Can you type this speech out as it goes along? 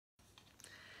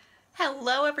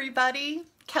Hello everybody,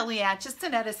 Kelly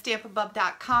Acheson at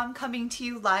stampinUp.com coming to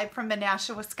you live from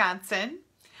Menasha, Wisconsin.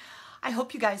 I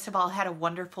hope you guys have all had a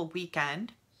wonderful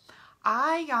weekend.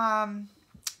 What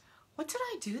did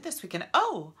I do this weekend?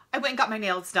 Oh, I went and got my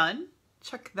nails done.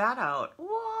 Check that out.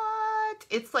 What?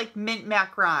 It's like mint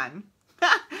macaron.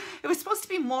 It was supposed to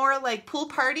be more like pool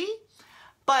party,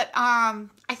 but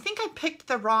I think I picked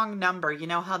the wrong number. You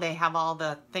know how they have all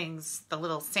the things, the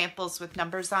little samples with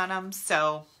numbers on them?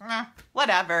 So,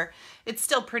 whatever. It's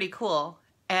still pretty cool.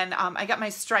 And I got my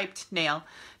striped nail.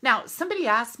 Now, somebody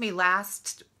asked me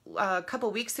a couple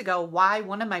weeks ago why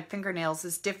one of my fingernails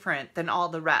is different than all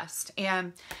the rest.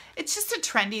 And it's just a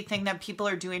trendy thing that people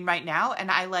are doing right now.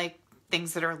 And I like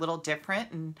things that are a little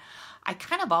different. And I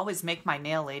kind of always make my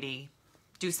nail lady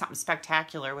do something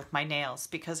spectacular with my nails,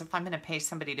 because if I'm going to pay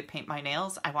somebody to paint my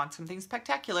nails, I want something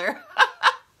spectacular.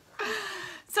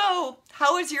 So,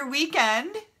 how was your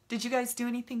weekend? Did you guys do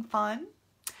anything fun?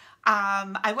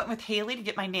 I went with Haley to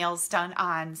get my nails done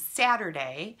on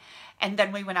Saturday, and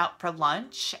then we went out for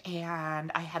lunch,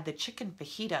 and I had the chicken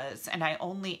fajitas, and I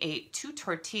only ate 2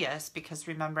 tortillas because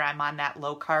remember, I'm on that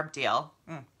low carb deal.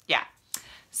 Yeah.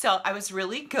 So I was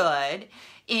really good,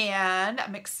 and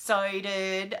I'm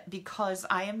excited because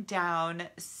I am down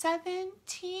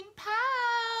 17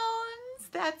 pounds.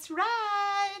 That's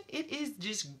right. It is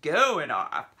just going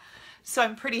off. So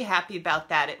I'm pretty happy about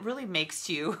that. It really makes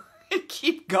you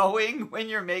keep going when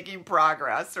you're making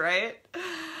progress, right?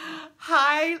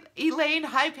 Hi, Elaine.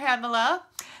 Hi, Pamela.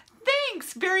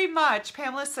 Thanks very much.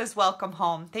 Pamela says, welcome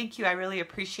home. Thank you. I really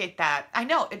appreciate that. I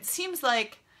know it seems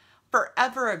like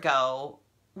forever ago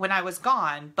when I was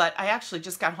gone, but I actually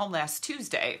just got home last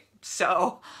Tuesday.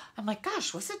 So I'm like,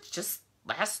 gosh, was it just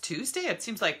last Tuesday? It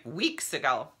seems like weeks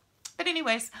ago. But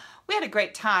anyways, we had a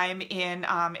great time in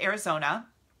Arizona.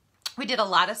 We did a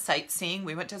lot of sightseeing.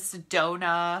 We went to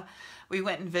Sedona. We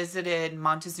went and visited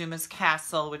Montezuma's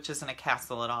castle, which isn't a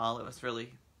castle at all.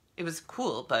 It was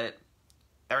cool, but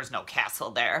there was no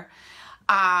castle there.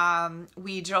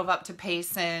 We drove up to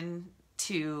Payson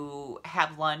to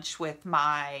have lunch with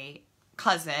my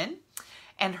cousin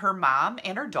and her mom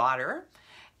and her daughter,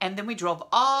 and then we drove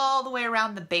all the way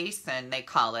around the basin. They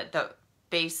call it the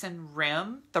basin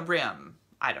rim,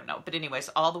 I don't know, but anyways,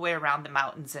 all the way around the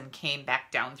mountains and came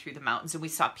back down through the mountains, and we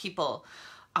saw people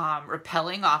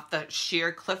rappelling off the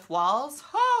sheer cliff walls.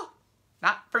 Oh,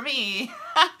 not for me.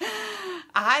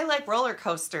 I like roller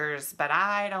coasters, but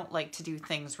I don't like to do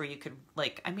things where you could,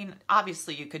 like, I mean,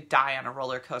 obviously you could die on a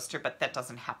roller coaster, but that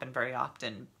doesn't happen very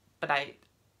often. But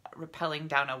rappelling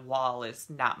down a wall is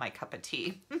not my cup of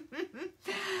tea.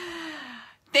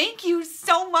 Thank you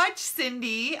so much,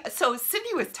 Cindy. So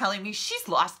Cindy was telling me she's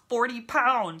lost 40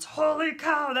 pounds. Holy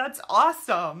cow, that's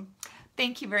awesome.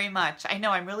 Thank you very much. I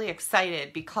know I'm really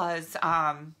excited because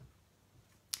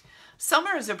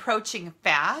summer is approaching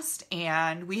fast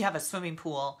and we have a swimming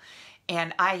pool,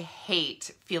 and I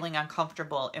hate feeling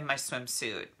uncomfortable in my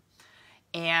swimsuit.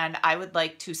 And I would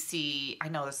like to see, I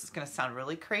know this is going to sound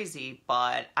really crazy,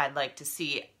 but I'd like to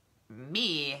see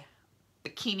me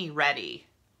bikini ready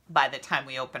by the time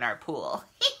we open our pool.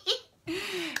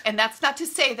 And that's not to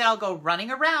say that I'll go running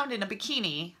around in a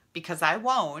bikini, because I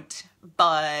won't,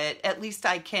 but at least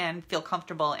I can feel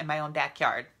comfortable in my own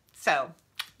backyard. So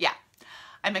yeah,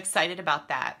 I'm excited about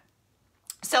that.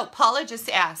 So Paula just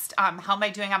asked, how am I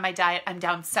doing on my diet? I'm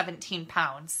down 17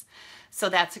 pounds. So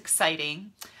that's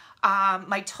exciting.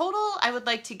 My total, I would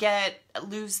like to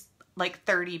lose like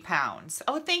 30 pounds.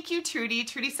 Oh, thank you, Trudy.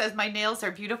 Trudy says, my nails are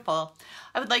beautiful.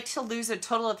 I would like to lose a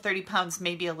total of 30 pounds,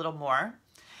 maybe a little more.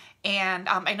 And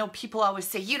I know people always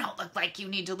say, you don't look like you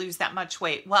need to lose that much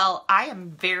weight. Well, I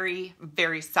am very,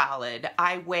 very solid.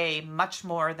 I weigh much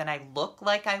more than I look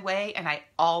like I weigh, and I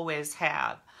always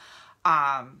have.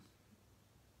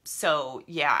 So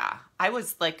yeah, I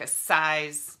was like a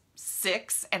size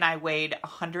 6 and I weighed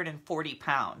 140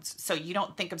 pounds. So you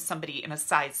don't think of somebody in a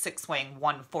size 6 weighing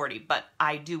 140, but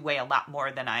I do weigh a lot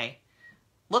more than I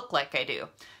look like I do.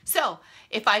 So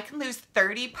if I can lose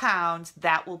 30 pounds,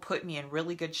 that will put me in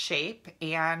really good shape.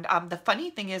 And the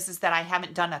funny thing is that I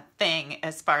haven't done a thing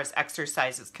as far as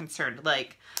exercise is concerned.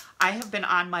 Like, I have been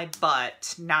on my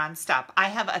butt nonstop. I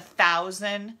have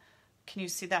 1,000, can you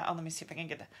see that? Oh, let me see if I can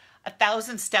get that.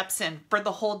 1,000 steps in for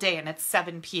the whole day, and it's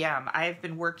 7 p.m. I've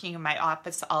been working in my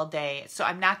office all day, so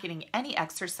I'm not getting any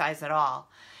exercise at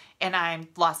all. And I've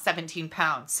lost 17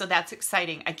 pounds, so that's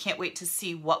exciting. I can't wait to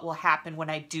see what will happen when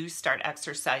I do start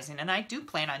exercising, and I do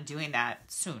plan on doing that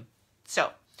soon. So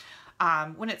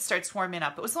when it starts warming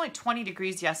up, it was only 20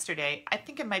 degrees yesterday. I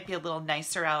think it might be a little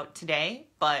nicer out today,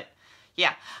 but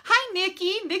Yeah. Hi,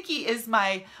 Nikki. Nikki is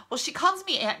my, well, she calls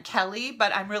me Aunt Kelly,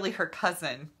 but I'm really her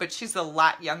cousin, but she's a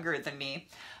lot younger than me.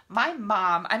 My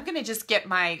mom, I'm going to just get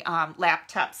my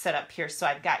laptop set up here so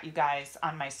I've got you guys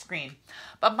on my screen.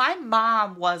 But my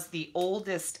mom was the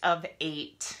oldest of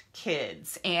 8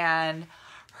 kids, and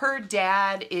her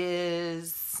dad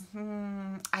is,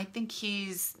 I think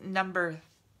he's number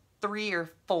 3 or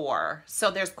 4.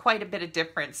 So there's quite a bit of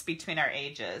difference between our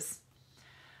ages.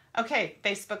 Okay,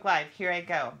 Facebook Live, here I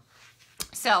go.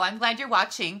 So I'm glad you're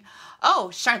watching. Oh,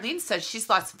 Charlene says she's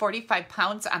lost 45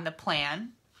 pounds on the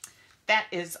plan. That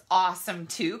is awesome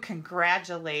too.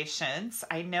 Congratulations.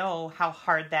 I know how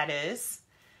hard that is.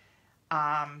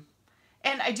 And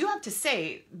I do have to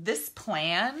say, this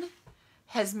plan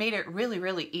has made it really,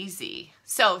 really easy.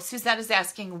 So Suzette is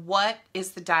asking, what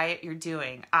is the diet you're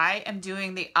doing? I am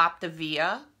doing the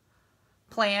Optavia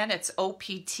plan. It's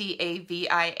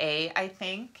OPTAVIA, I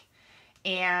think.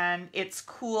 And it's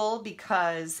cool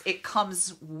because it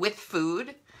comes with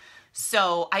food.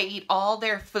 So I eat all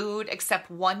their food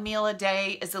except 1 meal a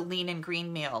day is a lean and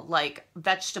green meal, like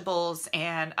vegetables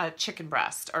and a chicken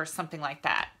breast or something like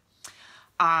that.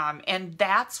 And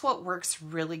that's what works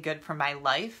really good for my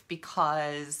life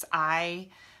because I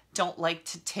don't like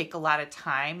to take a lot of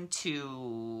time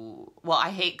to, well, I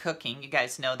hate cooking. You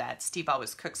guys know that. Steve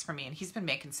always cooks for me, and he's been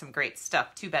making some great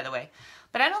stuff too, by the way.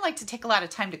 But I don't like to take a lot of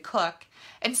time to cook,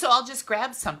 and so I'll just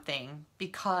grab something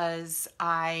because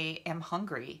I am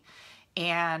hungry.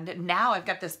 And now I've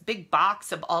got this big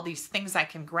box of all these things I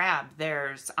can grab.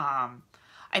 There's, I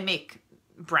make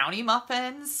brownie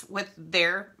muffins with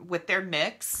their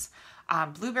mix,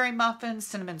 blueberry muffins,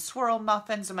 cinnamon swirl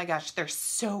muffins. Oh my gosh, they're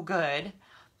so good.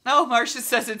 Oh, Marcia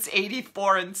says it's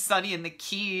 84 and sunny in the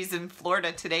Keys in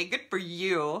Florida today. Good for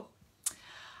you.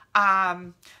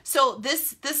 So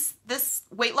this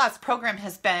weight loss program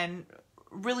has been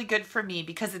really good for me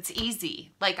because it's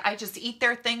easy. Like I just eat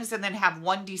their things and then have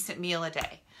one decent meal a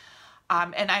day.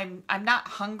 And I'm not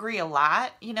hungry a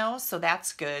lot, you know, so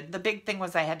that's good. The big thing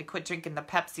was I had to quit drinking the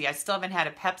Pepsi. I still haven't had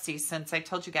a Pepsi since I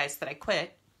told you guys that I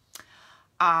quit.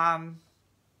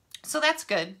 So that's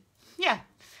good. Yeah.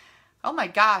 Oh my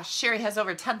gosh, Sherry has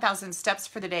over 10,000 steps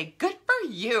for the day. Good for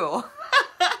you.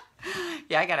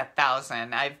 Yeah, I got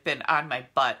 1,000. I've been on my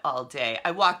butt all day.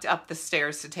 I walked up the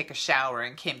stairs to take a shower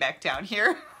and came back down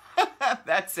here.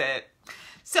 That's it.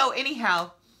 So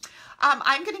anyhow,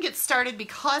 I'm going to get started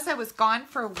because I was gone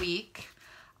for a week.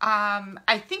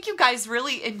 I think you guys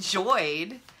really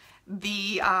enjoyed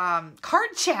the card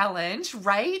challenge,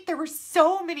 right? There were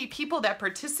so many people that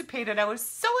participated. I was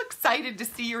so excited to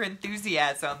see your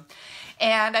enthusiasm.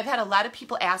 And I've had a lot of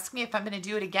people ask me if I'm going to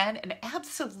do it again, and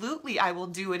absolutely I will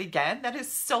do it again. That is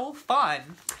so fun.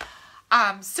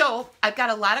 So I've got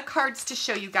a lot of cards to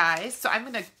show you guys, so I'm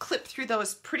going to clip through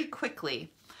those pretty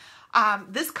quickly.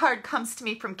 This card comes to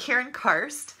me from Karen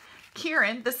Karst.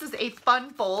 Karen, this is a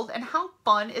fun fold, and how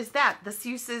fun is that? This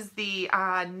uses the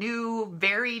new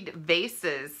Varied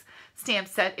Vases stamp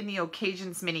set in the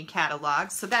Occasions mini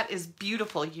catalog, so that is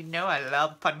beautiful. You know I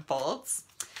love fun folds.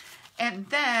 And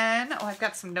then, oh, I've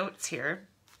got some notes here.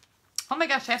 Oh my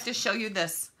gosh, I have to show you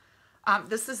this.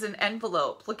 This is an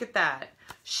envelope. Look at that.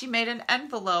 She made an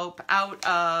envelope out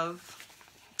of,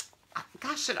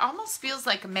 gosh, it almost feels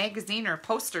like a magazine or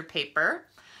poster paper.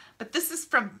 But this is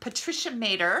from Patricia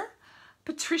Mader.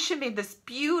 Patricia made this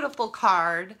beautiful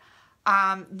card.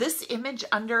 This image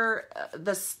under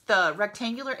the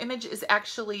rectangular image is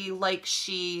actually like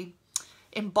she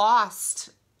embossed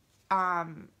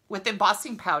with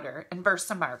embossing powder and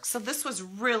Versamark. So this was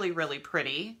really, really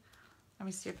pretty. Let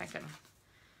me see if I can.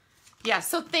 Yeah,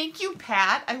 so thank you,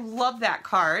 Pat. I love that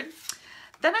card.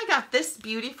 Then I got this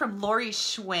beauty from Lori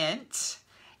Schwint.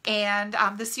 And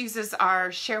this uses our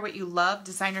Share What You Love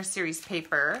designer series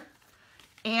paper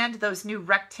and those new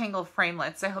rectangle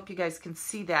framelits. I hope you guys can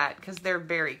see that because they're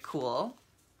very cool.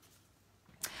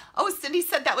 Oh, Cindy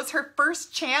said that was her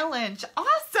first challenge.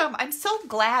 Awesome. I'm so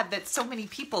glad that so many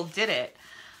people did it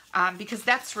because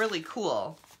that's really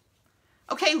cool.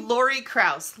 Okay, Lori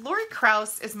Krause. Lori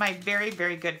Krause is my very,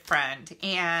 very good friend,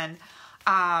 and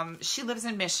she lives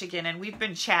in Michigan, and we've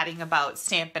been chatting about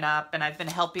Stampin' Up, and I've been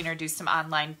helping her do some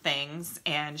online things,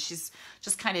 and she's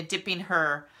just kind of dipping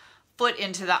her foot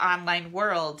into the online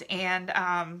world, and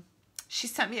she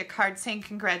sent me a card saying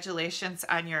congratulations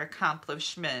on your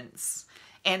accomplishments,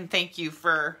 and thank you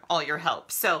for all your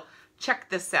help. So check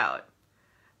this out.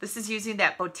 This is using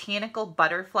that Botanical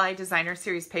Butterfly Designer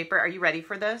Series paper. Are you ready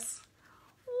for this?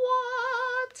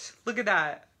 What? Look at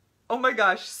that. Oh my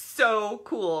gosh, so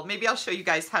cool. Maybe I'll show you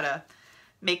guys how to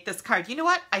make this card. You know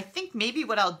what? I think maybe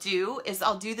what I'll do is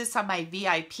I'll do this on my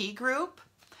VIP group.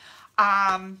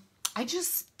 I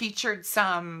just featured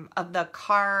some of the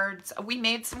cards. We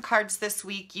made some cards this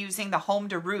week using the Home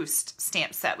to Roost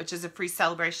stamp set, which is a free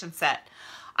celebration set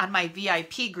on my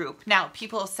VIP group. Now,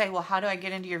 people will say, well, how do I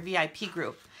get into your VIP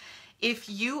group? If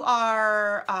you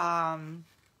are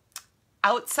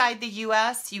outside the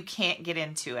US, you can't get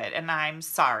into it, and I'm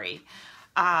sorry.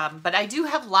 But I do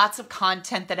have lots of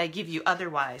content that I give you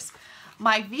otherwise.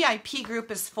 My VIP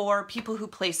group is for people who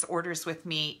place orders with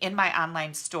me in my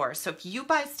online store. So if you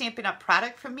buy Stampin' Up!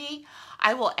 Product from me,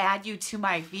 I will add you to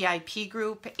my VIP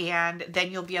group, and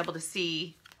then you'll be able to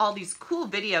see all these cool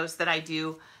videos that I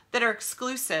do that are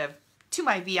exclusive to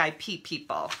my VIP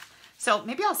people. So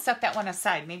maybe I'll set that one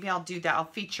aside. Maybe I'll do that. I'll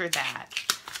feature that.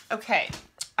 Okay.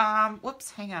 Whoops,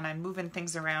 hang on. I'm moving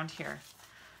things around here.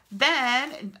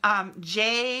 Then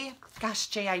Jay, gosh,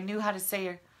 Jay, I knew how to say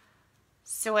her.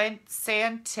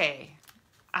 Sante.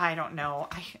 I don't know.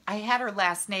 I had her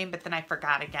last name, but then I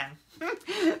forgot again.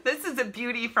 This is a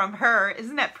beauty from her.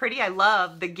 Isn't that pretty? I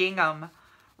love the gingham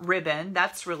ribbon.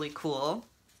 That's really cool.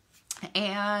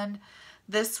 And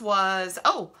this was,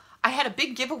 oh, I had a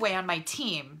big giveaway on my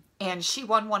team, and she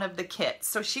won one of the kits.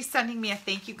 So she's sending me a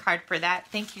thank you card for that.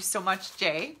 Thank you so much,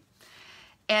 Jay.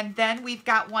 And then we've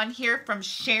got one here from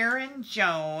Sharon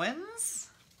Jones.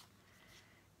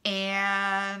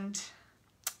 And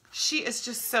she is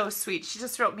just so sweet. She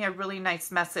just wrote me a really nice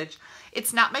message.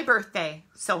 It's not my birthday,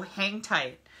 so hang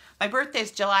tight. My birthday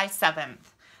is July 7th.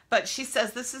 But she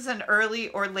says this is an early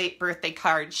or late birthday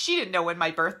card. She didn't know when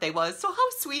my birthday was, so how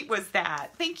sweet was that?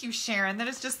 Thank you, Sharon. That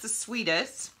is just the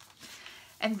sweetest.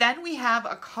 And then we have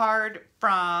a card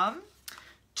from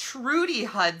Trudy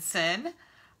Hudson.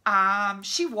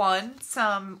 She won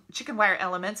some chicken wire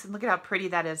elements, and look at how pretty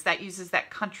that is. That uses that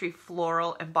country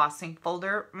floral embossing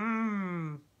folder.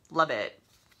 Love it.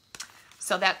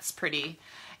 So that's pretty.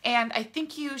 And I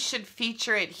think you should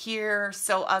feature it here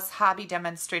so us hobby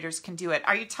demonstrators can do it.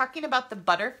 Are you talking about the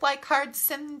butterfly cards,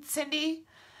 Cindy?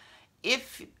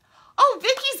 Oh,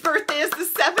 Vicky's birthday is the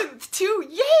 7th too.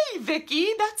 Yay, Vicky.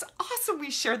 That's awesome.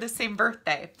 We share the same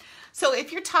birthday. So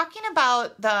if you're talking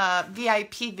about the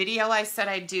VIP video I said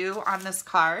I do on this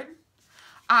card,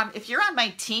 if you're on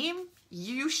my team,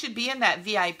 you should be in that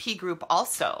VIP group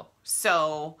also.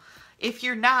 So if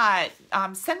you're not,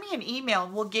 send me an email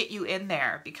and we'll get you in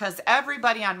there, because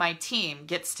everybody on my team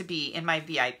gets to be in my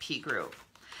VIP group.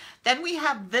 Then we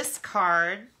have this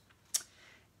card,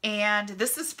 and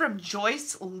this is from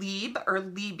Joyce Lieb, or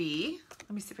Lieby.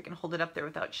 Let me see if I can hold it up there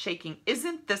without shaking.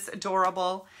 Isn't this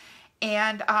adorable?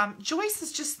 And Joyce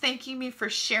is just thanking me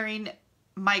for sharing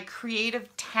my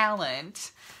creative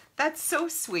talent. That's so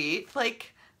sweet.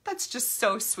 Like, that's just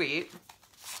so sweet.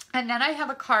 And then I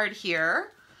have a card here.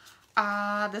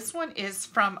 This one is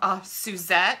from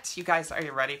Suzette. You guys, are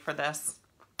you ready for this?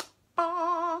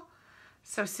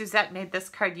 So Suzette made this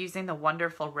card using the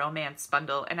Wonderful Romance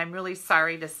bundle, and I'm really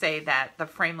sorry to say that the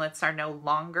framelits are no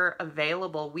longer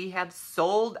available. We have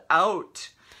sold out.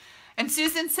 And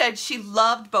Susan said she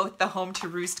loved both the Home to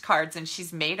Roost cards, and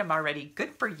she's made them already.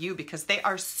 Good for you, because they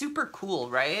are super cool,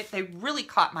 right? They really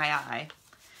caught my eye.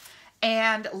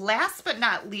 And last but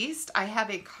not least, I have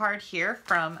a card here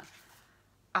from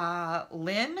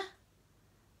Lynn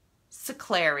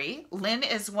Siclari. Lynn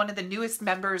is one of the newest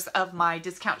members of my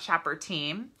Discount Shopper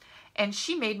team, and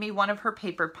she made me one of her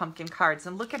paper pumpkin cards.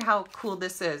 And look at how cool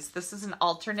this is. This is an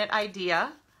alternate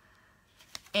idea,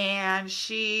 and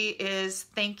she is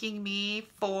thanking me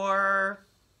for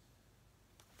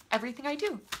everything I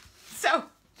do. So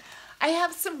I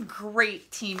have some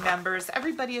great team members.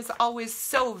 Everybody is always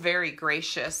so very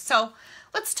gracious. So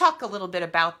let's talk a little bit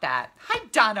about that. Hi,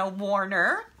 Donna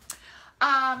Warner.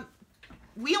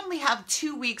 We only have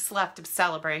 2 weeks left of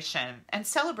Celebration, and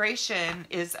Celebration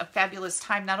is a fabulous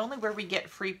time, not only where we get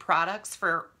free products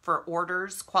for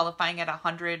orders qualifying at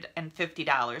 $150,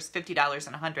 $50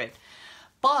 and $100,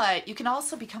 but you can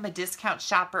also become a discount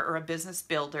shopper or a business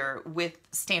builder with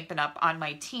Stampin' Up! On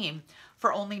my team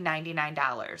for only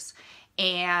 $99.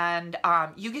 And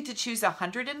you get to choose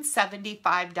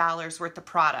 $175 worth of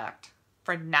product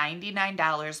for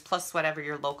 $99 plus whatever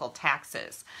your local tax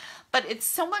is. But it's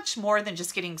so much more than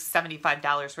just getting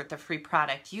 $75 worth of free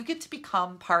product. You get to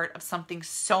become part of something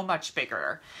so much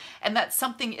bigger. And that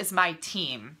something is my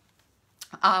team.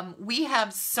 We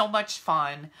have so much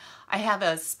fun. I have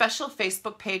a special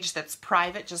Facebook page that's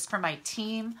private just for my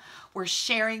team. We're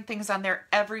sharing things on there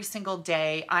every single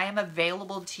day. I am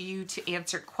available to you to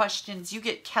answer questions. You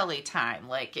get Kelly time.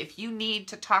 Like, if you need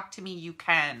to talk to me, you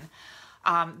can.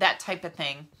 That type of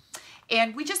thing.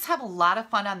 And we just have a lot of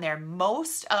fun on there.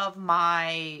 Most of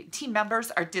my team members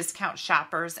are discount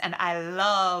shoppers, and I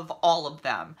love all of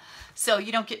them. So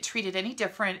you don't get treated any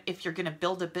different if you're going to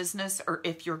build a business or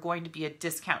if you're going to be a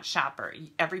discount shopper.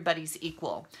 Everybody's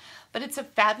equal. But it's a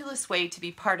fabulous way to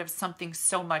be part of something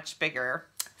so much bigger.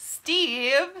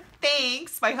 Steve,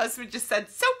 thanks. My husband just said,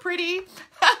 so pretty.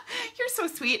 You're so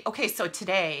sweet. Okay, so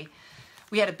today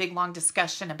we had a big, long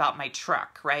discussion about my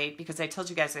truck, right? Because I told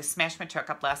you guys I smashed my truck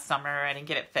up last summer. I didn't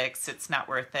get it fixed. It's not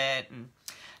worth it. And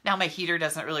now my heater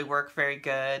doesn't really work very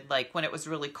good. Like when it was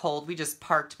really cold, we just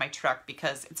parked my truck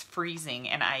because it's freezing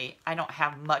and I don't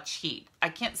have much heat. I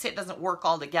can't say it doesn't work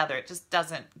altogether. It just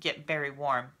doesn't get very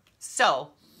warm.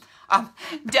 So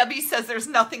Debbie says there's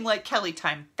nothing like Kelly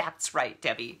time. That's right,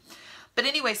 Debbie. But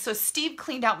anyway, so Steve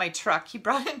cleaned out my truck. He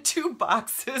brought in 2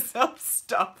 boxes of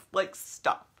stuff, like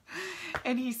stuff.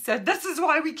 And he said, this is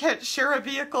why we can't share a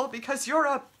vehicle, because you're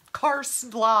a car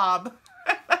slob.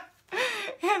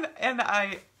 and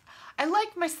I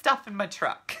like my stuff in my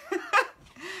truck.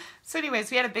 So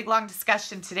anyways, we had a big, long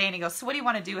discussion today, and he goes, so what do you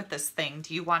want to do with this thing?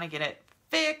 Do you want to get it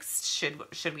fixed?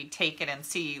 Should we take it and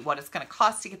see what it's going to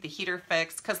cost to get the heater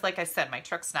fixed? Because like I said, my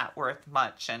truck's not worth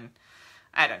much, and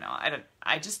I don't know.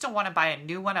 I just don't want to buy a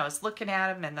new one. I was looking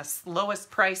at them, and the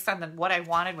lowest price on what I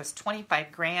wanted was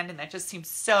 25 grand, and that just seems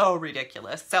so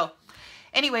ridiculous. So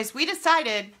anyways, we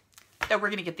decided that we're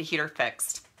going to get the heater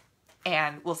fixed,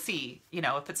 and we'll see, you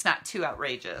know, if it's not too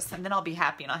outrageous, and then I'll be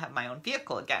happy and I'll have my own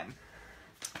vehicle again.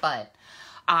 But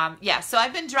yeah, so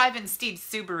I've been driving Steve's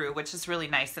Subaru, which is really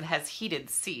nice. It has heated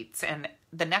seats, and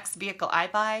the next vehicle I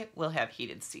buy will have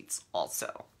heated seats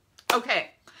also.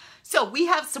 Okay. So we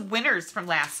have some winners from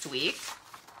last week.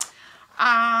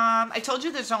 I told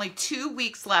you there's only 2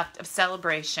 weeks left of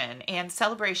Celebration, and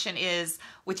Celebration is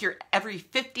with your every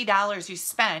 $50 you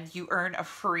spend, you earn a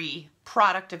free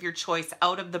product of your choice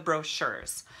out of the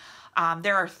brochures.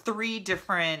 There are 3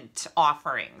 different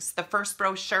offerings. The first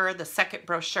brochure, the second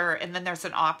brochure, and then there's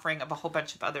an offering of a whole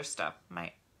bunch of other stuff.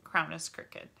 My crown is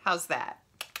crooked. How's that?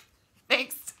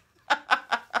 Thanks.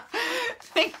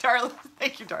 Thank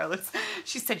you, darlings.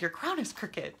 She said, your crown is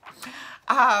crooked.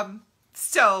 Don't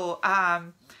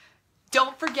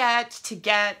forget to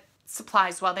get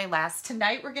supplies while they last.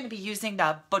 Tonight, we're going to be using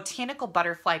the Botanical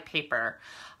Butterfly paper.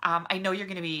 I know you're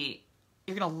going to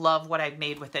love what I've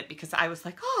made with it, because I was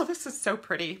like, oh, this is so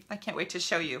pretty. I can't wait to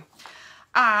show you.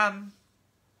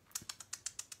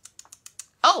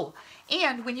 Oh,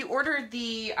 and when you order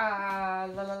the,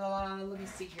 let me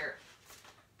see here.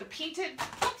 The painted,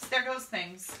 oops, there goes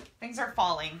things. Things are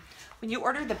falling. When you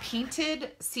order the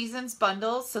painted seasons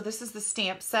bundles, so this is the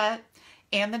stamp set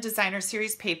and the designer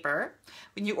series paper.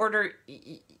 When you order,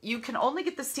 you can only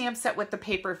get the stamp set with the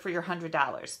paper for your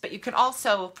 $100, but you can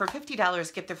also, for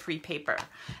 $50, get the free paper.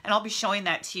 And I'll be showing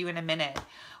that to you in a minute.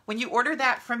 When you order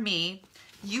that from me,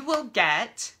 you will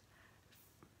get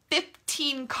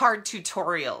 15 card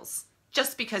tutorials,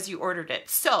 just because you ordered it.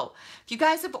 So if you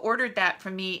guys have ordered that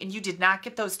from me and you did not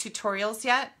get those tutorials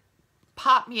yet,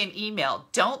 pop me an email.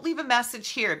 Don't leave a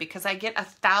message here, because I get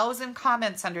 1,000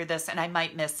 comments under this and I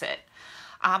might miss it.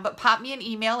 But pop me an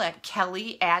email at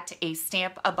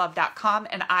kelly@astampabove.com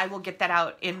and I will get that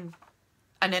out in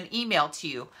an email to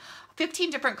you. 15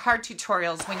 different card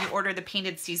tutorials when you order the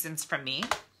painted seasons from me.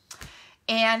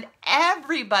 And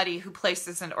everybody who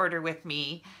places an order with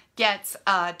me gets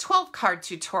a 12 card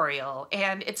tutorial,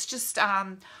 and it's just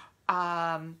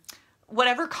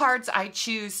whatever cards I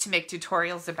choose to make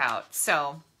tutorials about.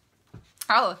 So,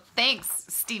 oh, thanks,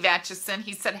 Steve Acheson.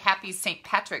 He said, happy St.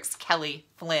 Patrick's, Kelly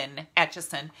Flynn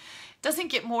Acheson. Doesn't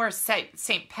get more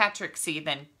St. Patrick's-y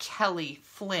than Kelly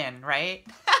Flynn, right?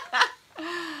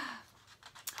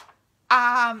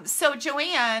 So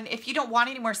Joanne, if you don't want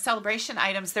any more Celebration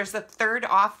items, there's a 3rd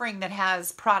offering that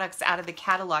has products out of the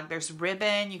catalog. There's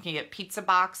ribbon, you can get pizza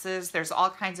boxes, there's all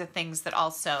kinds of things that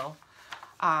also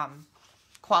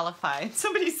qualify.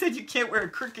 Somebody said you can't wear a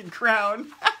crooked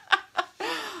crown.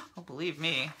 Oh, believe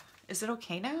me. Is it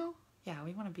okay now? Yeah,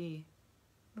 we want to be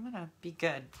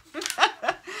good.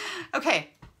 Okay.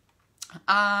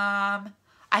 I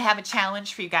have a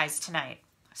challenge for you guys tonight.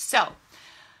 So,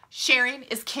 sharing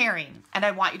is caring, and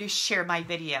I want you to share my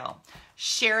video.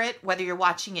 Share it whether you're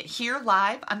watching it here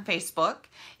live on Facebook.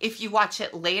 If you watch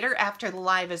it later after the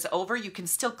live is over, you can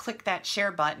still click that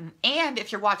share button. And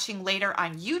if you're watching later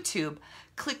on YouTube,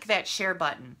 click that share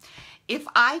button. If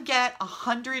I get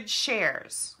 100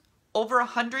 shares, over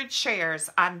 100 shares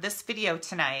on this video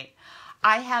tonight,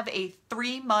 I have a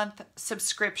 3-month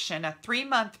subscription, a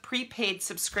 3-month prepaid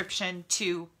subscription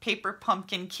to Paper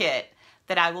Pumpkin Kit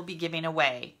that I will be giving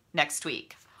away next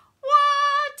week.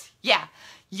 What? Yeah.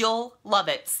 You'll love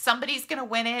it. Somebody's going to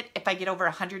win it if I get over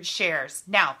 100 shares.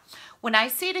 Now, when I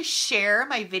say to share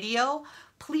my video,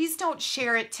 please don't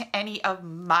share it to any of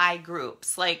my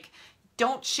groups. Like,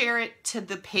 don't share it to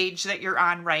the page that you're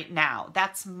on right now.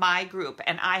 That's my group,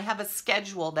 and I have a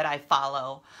schedule that I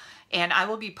follow, and I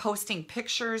will be posting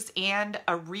pictures and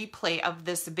a replay of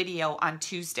this video on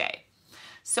Tuesday.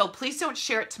 So please don't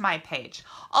share it to my page.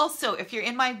 Also, if you're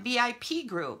in my VIP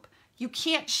group, you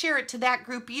can't share it to that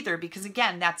group either because,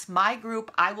 again, that's my group.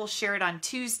 I will share it on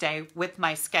Tuesday with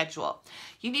my schedule.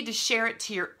 You need to share it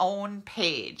to your own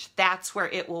page. That's where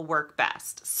it will work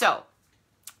best. So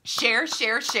share,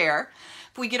 share, share.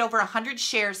 If we get over 100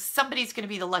 shares, somebody's going to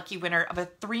be the lucky winner of a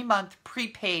 3-month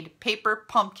prepaid Paper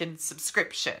Pumpkin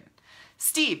subscription.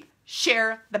 Steve,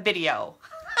 share the video.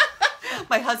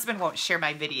 My husband won't share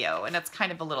my video, and that's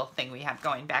kind of a little thing we have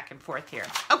going back and forth here.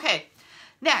 Okay,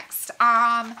 next.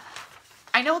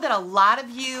 I know that a lot of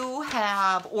you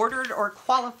have ordered or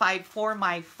qualified for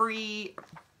my free,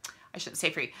 I shouldn't say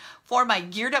free, for my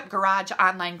Geared Up Garage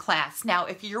online class. Now,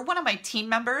 if you're one of my team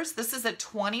members, this is a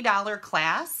 $20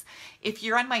 class. If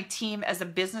you're on my team as a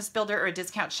business builder or a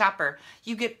discount shopper,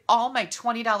 you get all my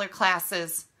 $20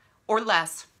 classes or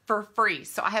less for free.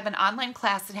 So I have an online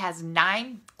class that has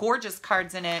 9 gorgeous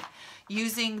cards in it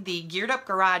using the Geared Up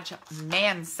Garage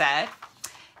man set.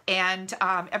 And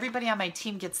everybody on my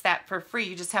team gets that for free.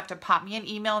 You just have to pop me an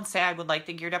email and say, I would like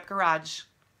the Geared Up Garage,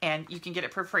 and you can get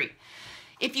it for free.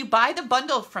 If you buy the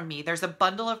bundle from me, there's a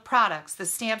bundle of products, the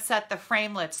stamp set, the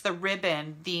framelits, the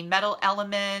ribbon, the metal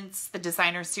elements, the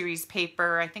designer series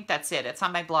paper. I think that's it. It's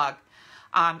on my blog.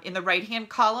 In the right-hand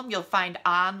column, you'll find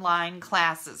online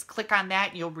classes. Click on that,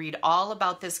 and you'll read all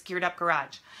about this Geared Up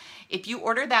Garage. If you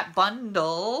order that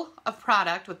bundle of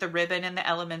product with the ribbon and the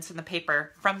elements and the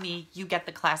paper from me, you get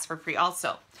the class for free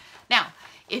also. Now,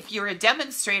 if you're a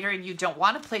demonstrator and you don't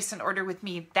want to place an order with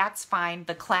me, that's fine.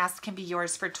 The class can be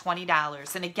yours for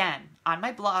 $20. And again, on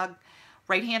my blog,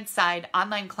 right-hand side,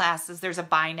 online classes, there's a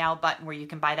buy now button where you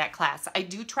can buy that class. I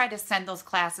do try to send those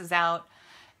classes out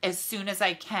as soon as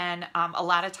I can. A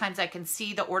lot of times I can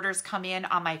see the orders come in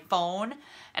on my phone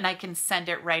and I can send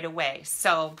it right away.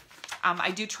 So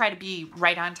I do try to be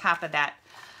right on top of that.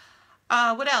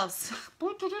 What else?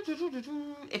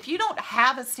 If you don't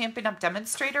have a Stampin' Up!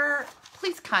 Demonstrator,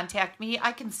 please contact me.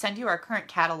 I can send you our current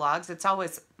catalogs. It's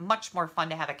always much more fun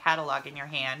to have a catalog in your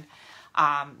hand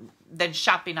than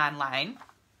shopping online.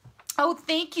 Oh,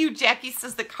 thank you. Jackie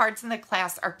says the cards in the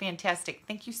class are fantastic.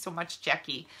 Thank you so much,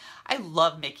 Jackie. I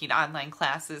love making online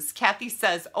classes. Kathy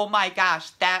says, oh my gosh,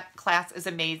 that class is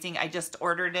amazing. I just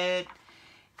ordered it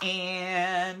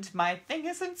and my thing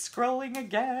isn't scrolling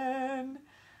again.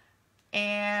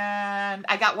 And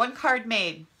I got 1 card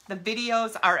made. The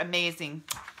videos are amazing.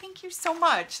 Thank you so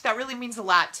much. That really means a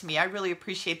lot to me. I really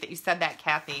appreciate that you said that,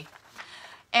 Kathy.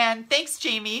 And thanks,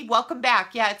 Jamie. Welcome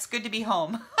back. Yeah, it's good to be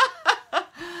home.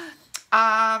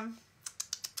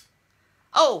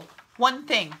 Oh, one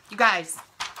thing, you guys.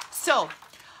 So,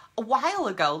 a while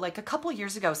ago, like a couple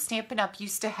years ago, Stampin' Up!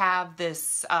 Used to have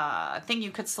this thing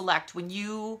you could select when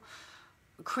you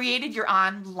created your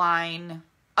online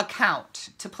account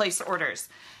to place orders.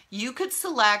 You could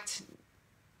select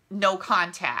no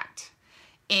contact.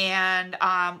 And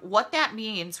what that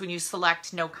means when you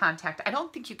select no contact, I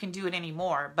don't think you can do it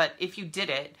anymore, but if you did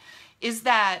it, is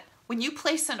that when you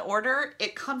place an order,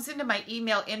 it comes into my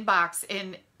email inbox,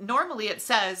 and normally it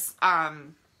says,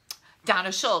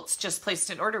 Donna Schultz just placed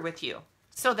an order with you.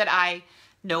 So that I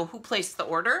know who placed the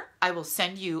order, I will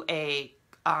send you a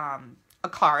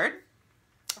card,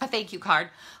 a thank you card.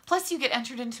 Plus, you get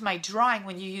entered into my drawing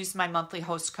when you use my monthly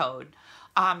host code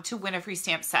to win a free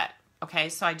stamp set. Okay,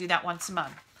 so I do that once a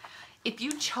month. If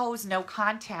you chose no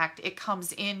contact, it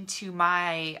comes into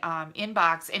my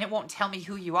inbox and it won't tell me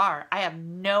who you are. I have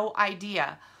no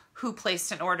idea who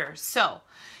placed an order. So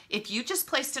if you just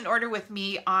placed an order with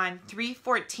me on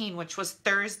 3/14, which was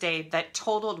Thursday, that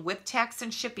totaled with tax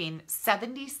and shipping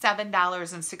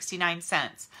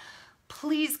 $77.69,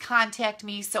 please contact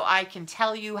me so I can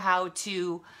tell you how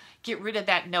to get rid of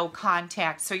that no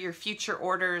contact. So your future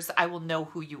orders, I will know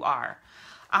who you are.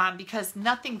 Because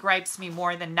nothing gripes me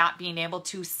more than not being able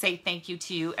to say thank you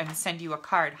to you and send you a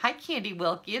card. Hi, Candy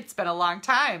Wilkie. It's been a long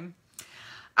time.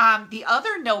 The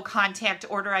other no contact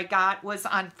order I got was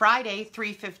on Friday,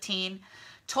 3/15,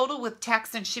 total with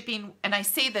tax and shipping. And I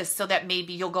say this so that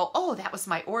maybe you'll go, oh, that was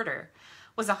my order,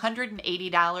 was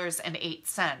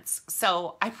 $180.08.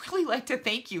 So I really like to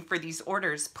thank you for these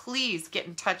orders. Please get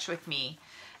in touch with me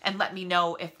and let me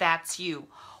know if that's you.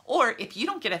 Or if you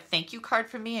don't get a thank you card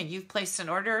from me and you've placed an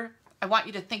order, I want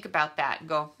you to think about that and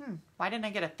go, why didn't I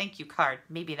get a thank you card?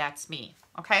 Maybe that's me,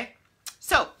 okay?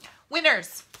 So,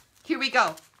 winners, here we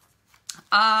go.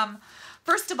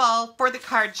 First of all, for the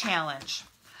card challenge.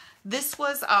 This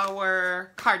was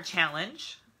our card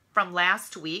challenge from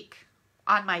last week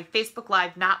on my Facebook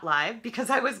Live, not live,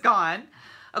 because I was gone.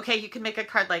 Okay, you can make a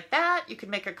card like that. You can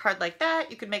make a card like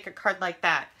that. You can make a card like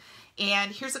that.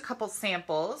 And here's a couple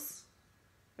samples.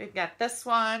 We've got this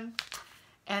one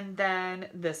and then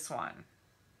this one.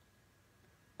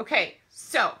 Okay,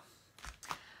 so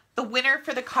the winner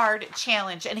for the card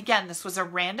challenge, and again, this was a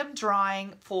random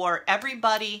drawing for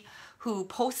everybody who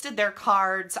posted their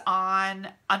cards on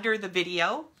under the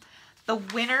video. The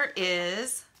winner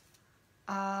is,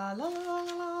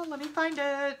 let me find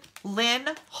it, Lynn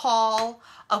Hall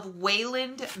of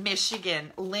Wayland,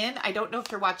 Michigan. Lynn, I don't know if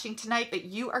you're watching tonight, but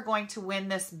you are going to win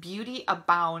this Beauty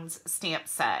Abounds stamp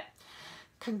set.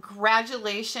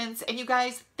 Congratulations. And you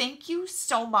guys, thank you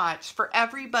so much for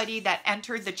everybody that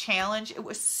entered the challenge. It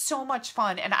was so much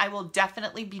fun, and I will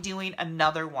definitely be doing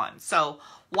another one. So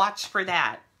watch for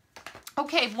that.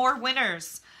 Okay, more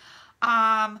winners.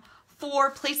 For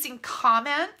placing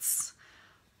comments,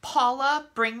 Paula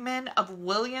Bringman of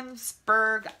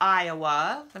Williamsburg,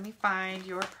 Iowa. Let me find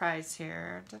your prize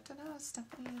here.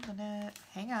 Stephanie, Lynette,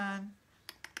 hang on.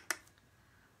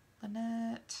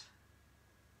 Lynette.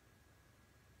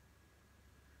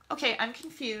 Okay, I'm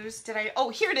confused. Oh,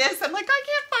 here it is. I'm like, I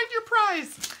can't find your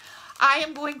prize. I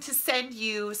am going to send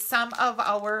you some of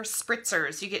our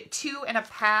spritzers. You get 2 in a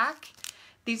pack.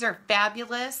 These are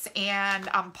fabulous, and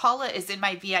Paula is in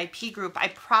my VIP group. I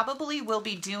probably will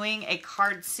be doing a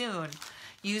card soon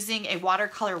using a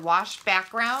watercolor wash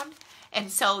background,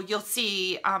 and so you'll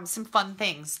see some fun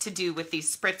things to do with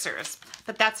these spritzers.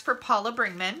 But that's for Paula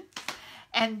Bringman.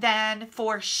 And then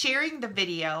for sharing the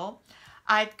video,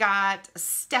 I've got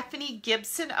Stephanie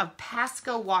Gibson of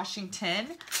Pasco,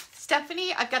 Washington.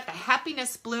 Stephanie, I've got the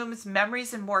Happiness Blooms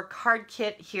Memories and More card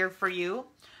kit here for you.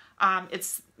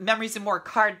 It's Memories and More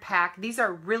card pack. These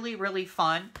are really, really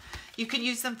fun. You can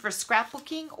use them for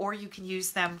scrapbooking, or you can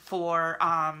use them for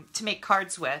to make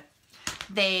cards with.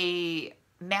 They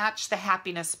match the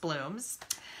Happiness Blooms.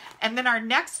 And then our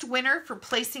next winner for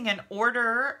placing an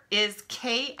order is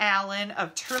Kay Allen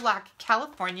of Turlock,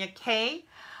 California. Kay,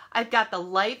 I've got the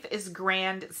Life is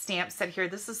Grand stamp set here.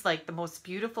 This is like the most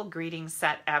beautiful greeting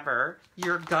set ever.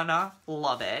 You're gonna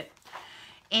love it.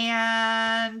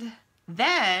 And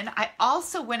then I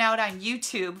also went out on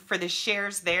YouTube for the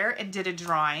shares there and did a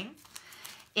drawing.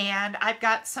 And I've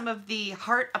got some of the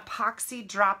heart epoxy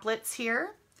droplets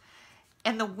here.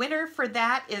 And the winner for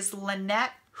that is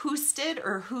Lynette Husted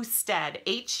or Husted,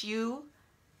 H-U-S-T-E-D.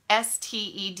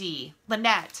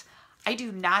 Lynette, I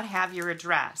do not have your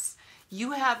address.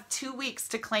 You have 2 weeks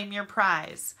to claim your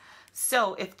prize.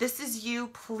 So if this is you,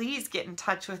 please get in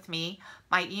touch with me.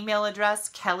 My email address,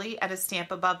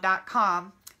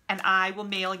 kelly@astampabove.com, and I will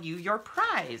mail you your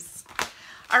prize.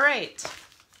 All right.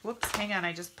 Whoops, hang on.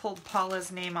 I just pulled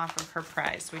Paula's name off of her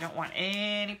prize. We don't want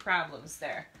any problems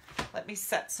there. Let me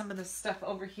set some of this stuff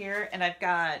over here. And I've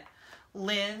got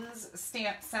Lynn's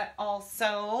stamp set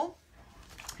also.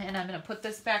 And I'm going to put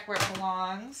this back where it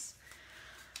belongs.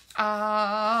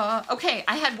 Okay,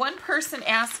 I had one person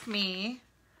ask me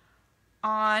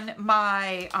on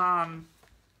my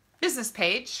business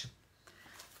page,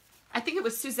 I think it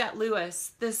was Suzette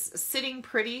Lewis, this Sitting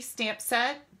Pretty stamp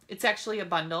set. It's actually a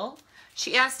bundle.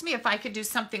 She asked me if I could do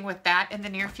something with that in the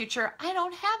near future. I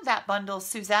don't have that bundle,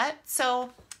 Suzette,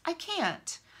 so I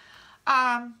can't.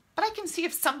 But I can see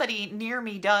if somebody near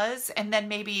me does, and then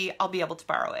maybe I'll be able to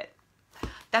borrow it.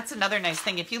 That's another nice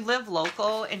thing. If you live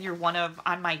local and you're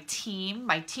on my team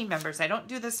members, I don't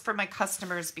do this for my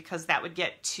customers because that would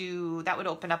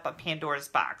open up a Pandora's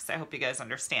box. I hope you guys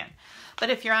understand. But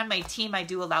if you're on my team, I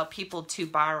do allow people to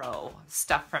borrow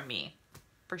stuff from me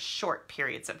for short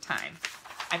periods of time.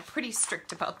 I'm pretty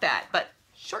strict about that, but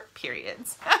short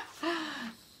periods.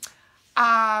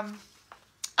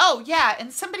 Oh yeah,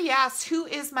 and somebody asked, who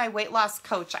is my weight loss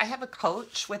coach? I have a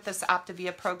coach with this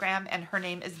Optavia program, and her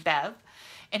name is Bev.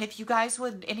 And if you guys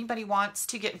anybody wants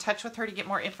to get in touch with her to get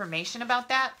more information about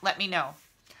that, let me know.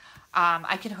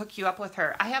 I can hook you up with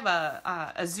her. I have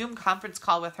a Zoom conference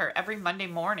call with her every Monday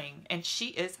morning, and she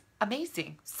is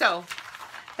amazing. So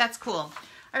that's cool.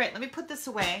 All right, let me put this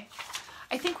away.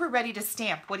 I think we're ready to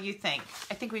stamp. What do you think?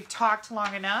 I think we've talked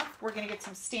long enough. We're going to get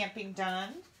some stamping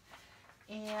done.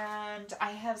 And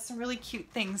I have some really cute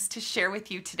things to share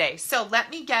with you today. So let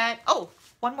me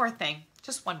one more thing.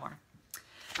 Just one more.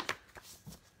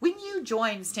 When you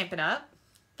join Stampin' Up,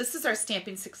 this is our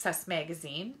Stamping Success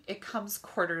magazine. It comes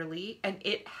quarterly, and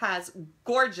it has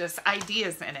gorgeous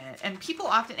ideas in it. And people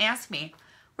often ask me,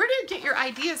 Where do you get your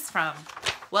ideas from?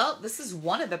 Well, this is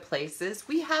one of the places.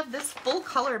 We have this full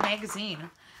color magazine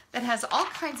that has all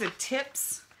kinds of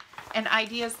tips and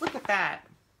ideas. Look at that.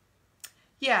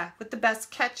 Yeah, with the best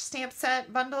catch stamp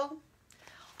set bundle.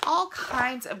 All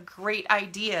kinds of great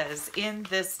ideas in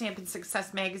this Stampin'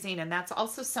 Success magazine, and that's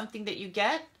also something that you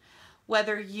get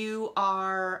whether you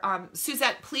are,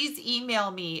 Suzette, please email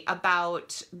me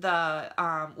about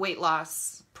the weight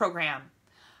loss program,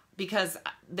 because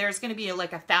there's going to be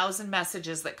like 1,000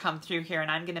 messages that come through here,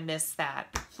 and I'm going to miss that.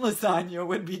 Lasagna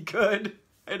would be good.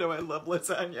 I know I love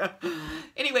lasagna.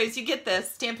 Anyways, you get the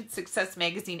Stampin' Success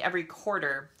magazine every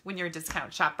quarter when you're a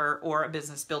discount shopper or a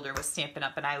business builder with Stampin'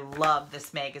 Up, and I love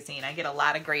this magazine. I get a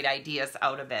lot of great ideas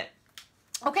out of it.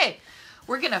 Okay,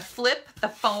 we're going to flip the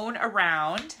phone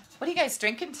around. What are you guys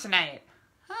drinking tonight?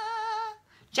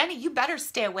 Jenny, you better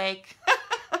stay awake.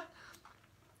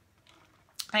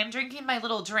 I'm drinking my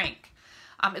little drink.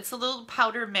 It's a little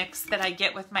powder mix that I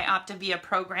get with my Optavia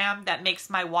program that makes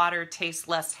my water taste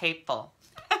less hateful.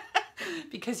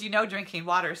 Because you know drinking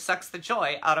water sucks the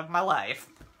joy out of my life.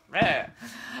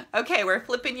 Okay, we're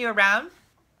flipping you around.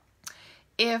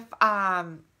 If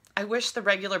I wish the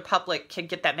regular public could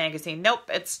get that magazine. Nope,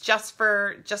 it's just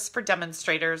for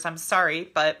demonstrators. I'm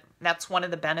sorry, but that's one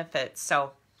of the benefits.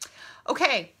 So,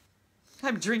 okay.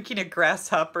 I'm drinking a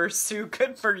grasshopper, Sue.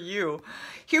 Good for you.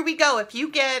 Here we go. If you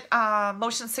get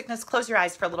motion sickness, close your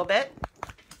eyes for a little bit.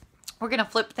 We're going to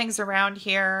flip things around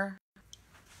here.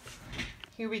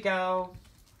 Here we go.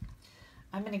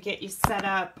 I'm going to get you set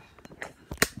up.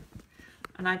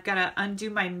 And I've got to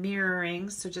undo my mirroring,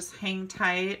 so just hang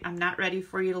tight. I'm not ready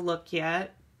for you to look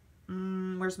yet.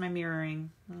 Where's my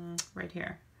mirroring? Right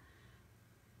here.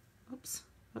 Oops.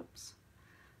 Oops.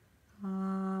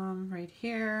 Right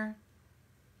here.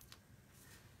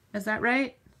 Is that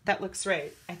right? That looks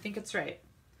right. I think it's right.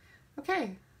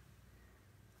 Okay.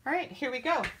 All right, here we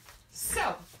go.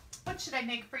 So, what should I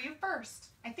make for you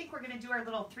first? I think we're going to do our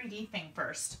little 3D thing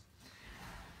first.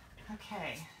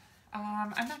 Okay.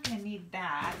 I'm not going to need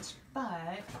that, but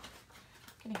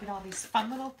I'm going to get all these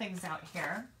fun little things out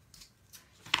here.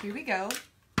 Here we go.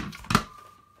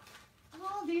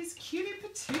 All these cutie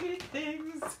patootie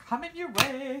things coming your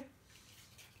way.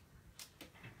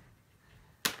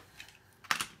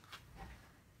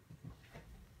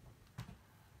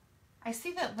 I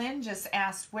see that Lynn just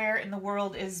asked, where in the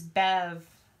world is Bev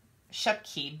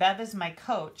Shepke? Bev is my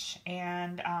coach,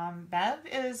 and Bev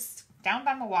is down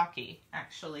by Milwaukee,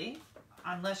 actually,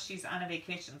 unless she's on a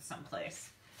vacation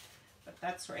someplace. But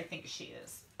that's where I think she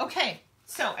is. Okay,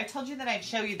 so I told you that I'd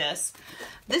show you this.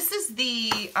 This is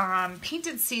the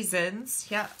Painted Seasons.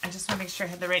 Yeah, I just want to make sure I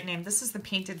had the right name. This is the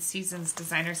Painted Seasons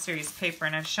Designer Series paper,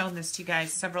 and I've shown this to you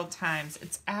guys several times.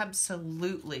 It's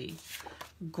absolutely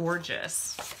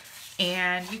gorgeous.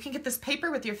 And you can get this paper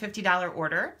with your $50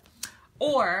 order,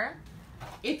 or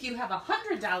if you have a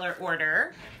 $100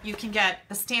 order, you can get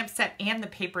the stamp set and the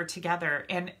paper together,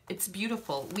 and it's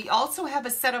beautiful. We also have a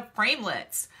set of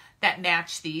framelits that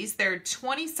match these. They're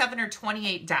 $27 or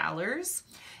 $28,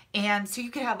 and so you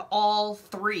can have all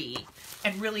three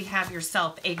and really have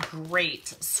yourself a great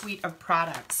suite of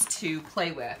products to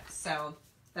play with. So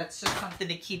that's just something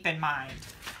to keep in mind.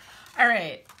 All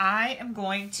right, I am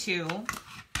going to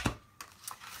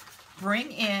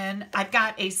bring in, I've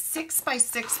got a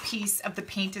 6x6 piece of the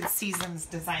Painted Seasons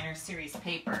Designer Series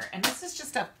paper. And this is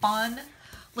just a fun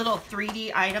little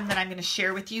 3D item that I'm going to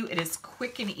share with you. It is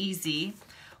quick and easy.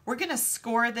 We're going to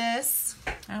score this.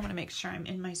 I want to make sure I'm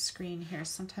in my screen here.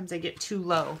 Sometimes I get too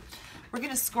low. We're going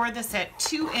to score this at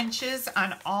 2 inches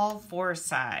on all 4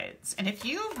 sides. And if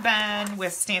you've been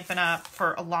with Stampin' Up!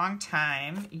 For a long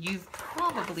time, you've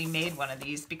probably made one of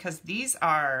these, because these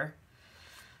are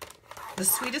the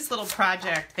sweetest little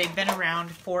project. They've been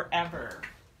around forever.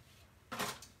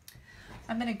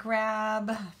 I'm going to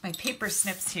grab my paper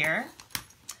snips here.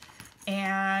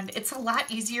 And it's a lot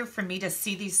easier for me to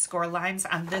see these score lines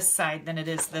on this side than it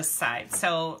is this side.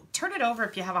 So turn it over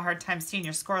if you have a hard time seeing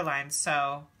your score lines,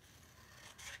 so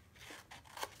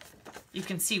you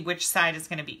can see which side is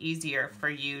going to be easier for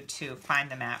you to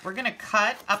find them at. We're going to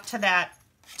cut up to that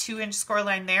 2-inch score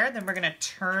line there. Then we're going to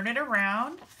turn it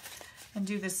around and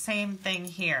do the same thing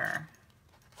here.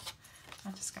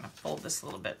 I'm just going to fold this a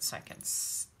little bit so I can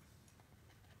see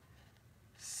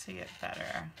it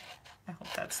better. I hope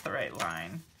that's the right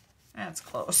line. That's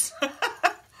close.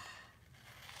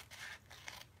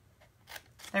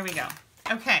 There we go.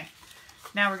 Okay,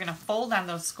 now we're going to fold on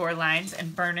those score lines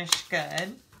and burnish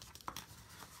good.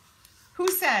 Who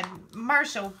said,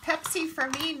 Marshall, Pepsi for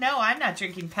me? No, I'm not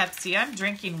drinking Pepsi. I'm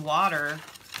drinking water.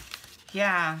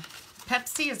 Yeah.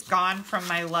 Pepsi is gone from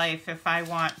my life if I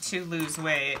want to lose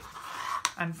weight.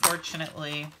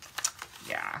 Unfortunately.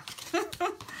 Yeah.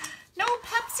 No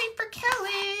Pepsi for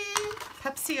Kelly.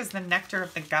 Pepsi is the nectar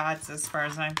of the gods as far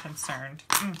as I'm concerned.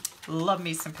 Love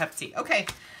me some Pepsi. Okay,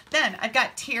 then I've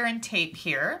got tear and tape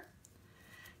here.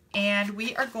 And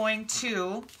we are going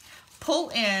to pull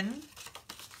in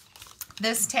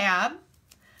this tab.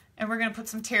 And we're going to put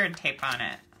some tear and tape on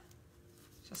it.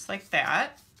 Just like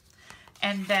that.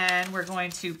 And then we're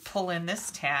going to pull in this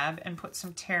tab and put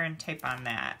some tear and tape on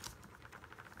that.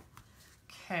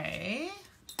 Okay.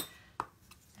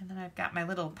 And then I've got my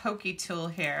little pokey tool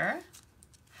here.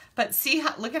 But see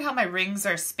how, look at how my rings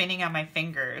are spinning on my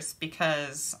fingers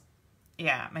because,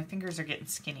 yeah, my fingers are getting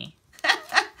skinny.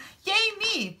 Yay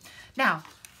me! Now,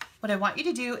 what I want you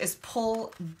to do is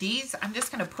pull these, I'm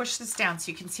just going to push this down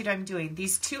so you can see what I'm doing.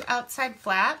 These two outside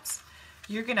flaps,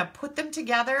 you're going to put them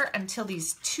together until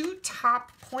these two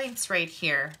top points right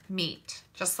here meet,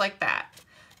 just like that.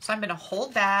 So I'm going to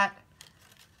hold that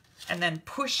and then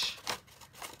push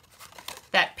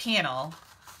that panel,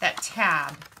 that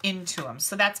tab, into them.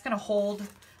 So that's going to hold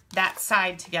that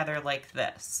side together like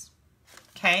this.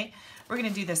 Okay? We're going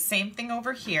to do the same thing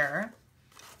over here.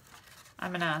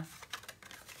 I'm going to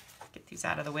get these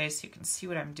out of the way so you can see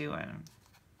what I'm doing.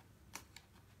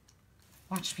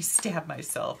 Watch me stab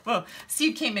myself. Oh,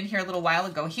 Steve came in here a little while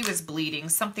ago. He was bleeding.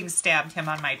 Something stabbed him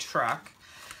on my truck.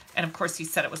 And of course he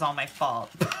said it was all my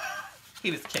fault. He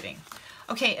was kidding.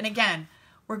 Okay, and again,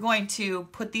 we're going to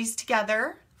put these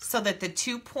together so that the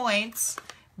 2 points,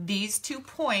 these 2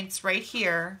 points right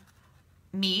here,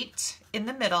 meet in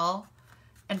the middle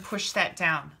and push that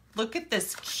down. Look at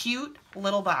this cute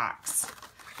little box.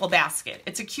 Well, basket.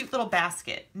 It's a cute little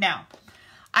basket. Now,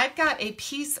 I've got a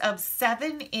piece of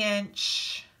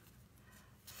 7-inch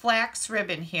flax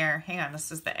ribbon here. Hang on, this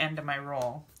is the end of my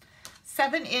roll.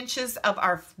 7 inches of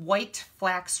our white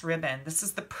flax ribbon. This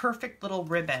is the perfect little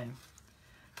ribbon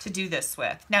to do this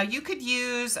with. Now, you could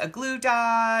use a glue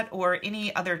dot or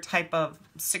any other type of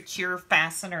secure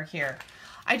fastener here.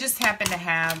 I just happen to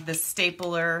have the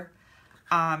stapler.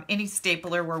 Any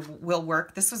stapler will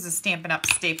work. This was a Stampin' Up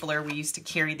stapler. We used to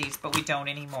carry these, but we don't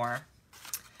anymore.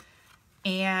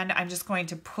 And I'm just going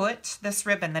to put this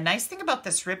ribbon. The nice thing about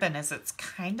this ribbon is it's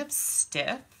kind of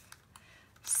stiff.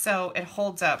 So it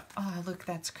holds up. Oh, look,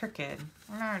 that's crooked.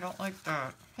 Oh, I don't like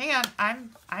that. Hang on,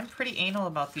 I'm pretty anal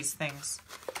about these things.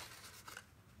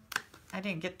 I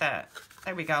didn't get that.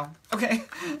 There we go. Okay.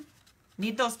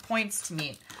 Need those points to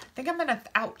meet. I think I'm gonna,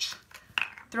 ouch,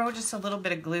 throw just a little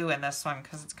bit of glue in this one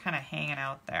because it's kind of hanging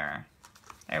out there.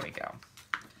 There we go.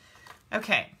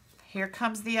 Okay, here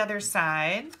comes the other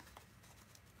side.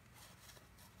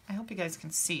 I hope you guys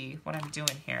can see what I'm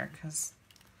doing here because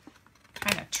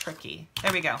kind of tricky.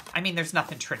 There we go. I mean, there's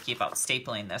nothing tricky about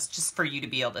stapling this, just for you to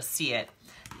be able to see it.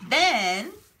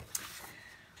 Then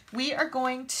we are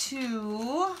going to,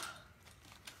 oh,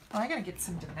 I gotta get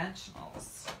some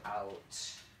dimensionals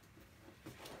out.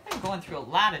 I'm going through a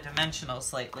lot of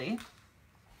dimensionals lately.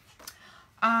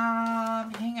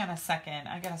 Hang on a second.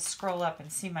 I gotta scroll up and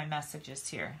see my messages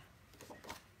here.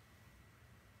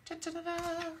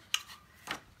 Da-da-da-da.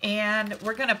 And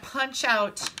we're gonna punch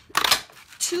out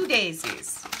 2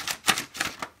 daisies.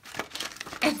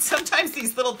 And sometimes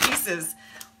these little pieces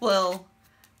will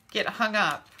get hung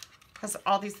up because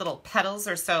all these little petals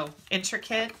are so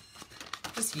intricate.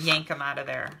 Just yank them out of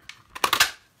there.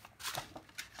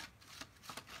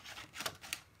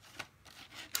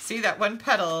 See, that one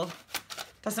petal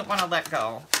doesn't want to let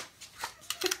go.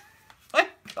 My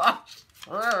gosh.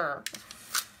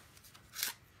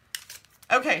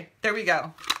 Okay, there we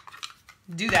go.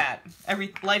 Do that.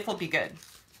 Life will be good.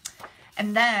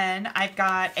 And then I've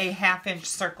got a 1/2-inch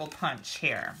circle punch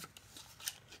here.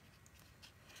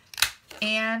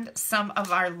 And some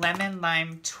of our lemon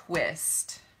lime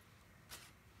twist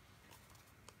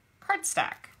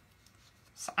cardstock.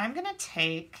 So I'm going to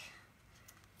take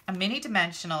a mini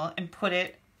dimensional and put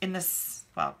it in this,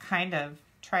 well, kind of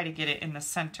try to get it in the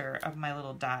center of my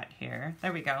little dot here.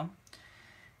 There we go.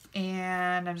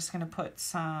 And I'm just going to put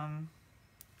some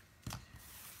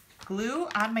glue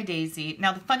on my daisy.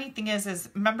 Now, the funny thing is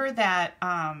remember that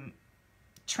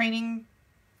training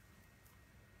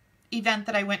event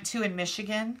that I went to in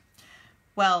Michigan?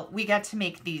 Well, we got to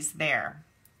make these there.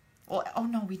 Well, oh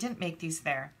no, we didn't make these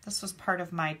there. This was part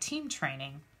of my team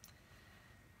training.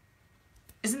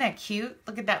 Isn't that cute?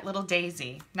 Look at that little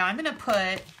daisy. Now I'm going to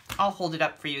put, I'll hold it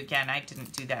up for you again. I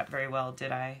didn't do that very well,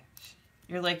 did I?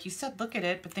 You're like, you said look at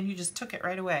it, but then you just took it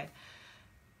right away.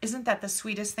 Isn't that the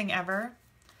sweetest thing ever?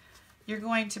 You're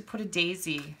going to put a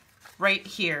daisy right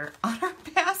here on our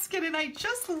basket. basket, and I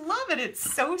just love it. It's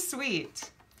so sweet.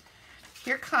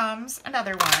 Here comes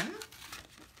another one.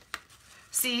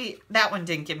 See, that one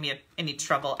didn't give me any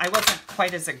trouble. I wasn't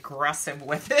quite as aggressive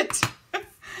with it.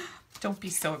 Don't be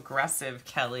so aggressive,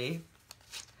 Kelly.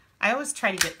 I always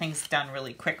try to get things done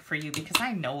really quick for you because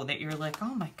I know that you're like,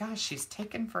 oh my gosh, she's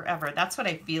taking forever. That's what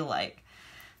I feel like.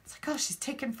 It's like, oh, she's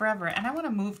taking forever. And I want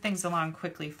to move things along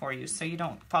quickly for you so you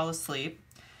don't fall asleep.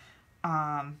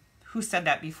 Who said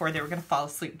that before they were going to fall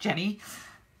asleep? Jenny?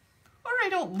 Or I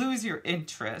don't lose your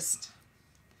interest.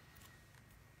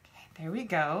 Okay, there we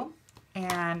go.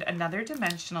 And another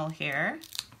dimensional here.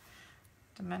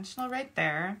 Dimensional right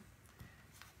there.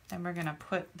 Then we're going to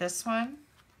put this one.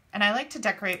 And I like to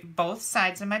decorate both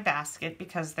sides of my basket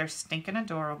because they're stinking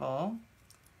adorable.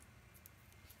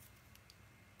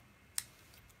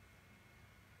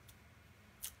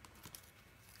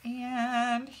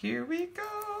 And here we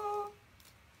go.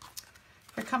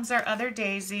 Here comes our other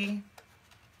daisy.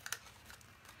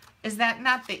 Is that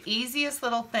not the easiest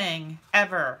little thing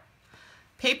ever?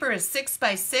 Paper is 6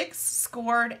 by 6,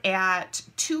 scored at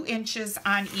 2 inches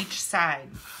on each side.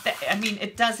 I mean,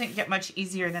 it doesn't get much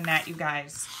easier than that, you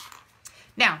guys.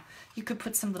 Now, you could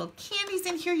put some little candies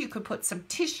in here. You could put some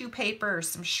tissue paper or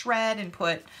some shred and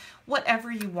put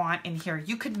whatever you want in here.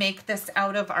 You could make this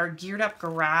out of our Geared Up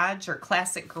Garage or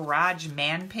Classic Garage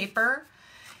man paper.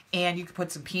 And you could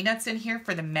put some peanuts in here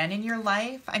for the men in your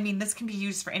life. I mean, this can be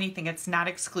used for anything. It's not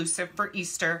exclusive for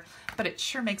Easter, but it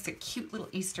sure makes a cute little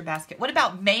Easter basket. What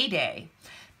about May Day?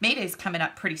 May Day's coming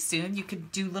up pretty soon. You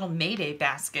could do little May Day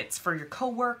baskets for your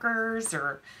coworkers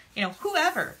or, you know,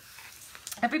 whoever.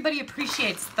 Everybody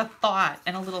appreciates the thought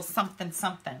and a little something,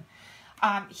 something.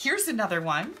 Here's another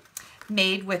one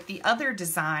made with the other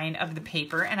design of the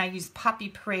paper, and I used Poppy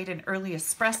Parade and Early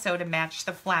Espresso to match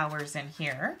the flowers in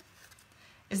here.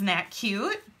 Isn't that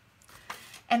cute?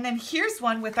 And then here's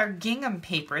one with our gingham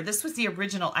paper. This was the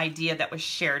original idea that was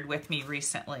shared with me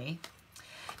recently.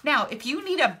 Now, if you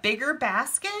need a bigger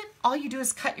basket, all you do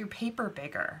is cut your paper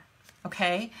bigger,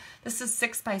 okay? This is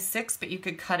 6 by 6, but you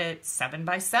could cut it 7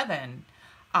 by 7.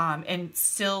 And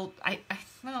still, I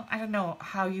don't know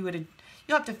how you would,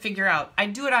 you'll have to figure out.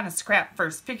 I'd do it on a scrap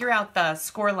first, figure out the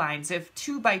score lines. If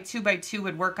 2 by 2 by 2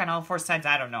 would work on all 4 sides,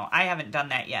 I don't know. I haven't done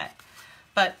that yet.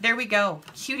 But there we go,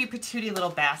 cutie patootie little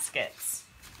baskets.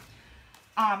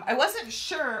 I wasn't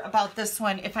sure about this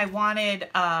one if I wanted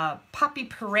a Poppy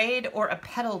Parade or a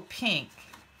Petal Pink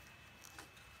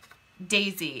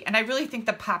daisy. And I really think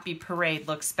the Poppy Parade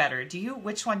looks better.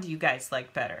 Which one do you guys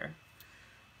like better?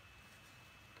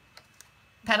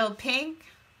 Petal Pink,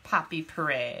 Poppy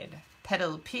Parade.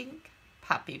 Petal Pink,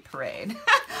 Poppy Parade.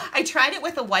 I tried it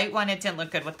with a white one. It didn't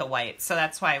look good with the white. So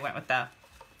that's why I went with the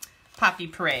Poppy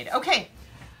Parade. Okay.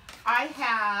 I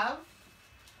have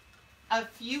a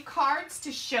few cards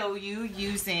to show you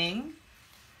using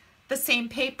the same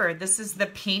paper. This is the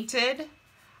Painted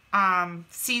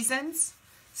Seasons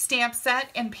stamp set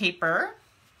and paper.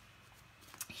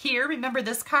 Here, remember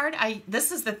this card?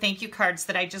 This is the thank you cards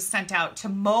that I just sent out to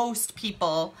most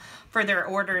people for their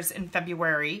orders in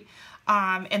February.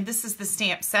 And this is the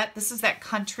stamp set. This is that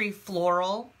Country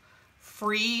Floral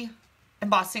free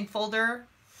embossing folder.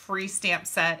 Free stamp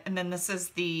set, and then this is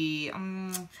the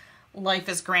Life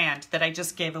is Grand that I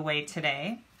just gave away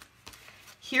today.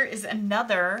 Here is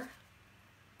another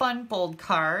Fun Bold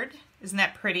card. Isn't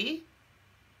that pretty?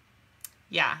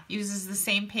 Yeah, uses the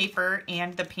same paper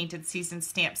and the Painted Season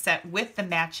stamp set with the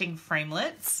matching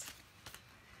framelits.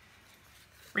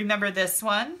 Remember this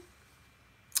one?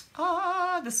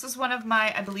 This was one of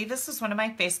my, I believe this was one of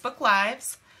my Facebook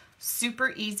Lives.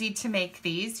 Super easy to make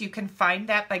these. You can find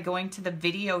that by going to the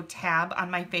video tab on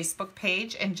my Facebook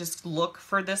page and just look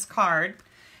for this card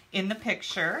in the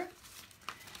picture.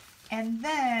 And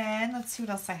then, let's see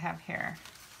what else I have here.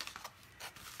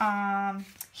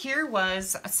 Here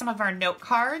was some of our note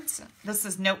cards. This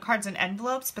is note cards and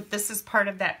envelopes, but this is part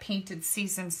of that Painted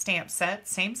Season stamp set,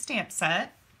 same stamp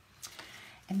set.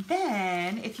 And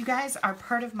then, if you guys are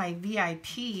part of my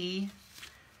VIP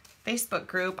Facebook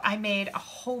group, I made a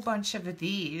whole bunch of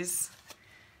these.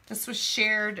 This was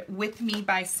shared with me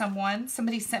by someone.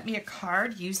 Somebody sent me a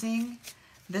card using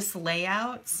this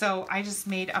layout. So I just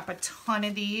made up a ton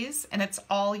of these, and it's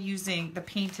all using the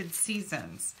Painted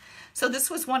Seasons. So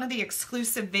this was one of the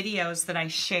exclusive videos that I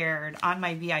shared on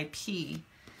my VIP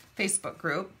Facebook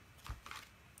group.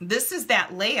 This is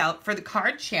that layout for the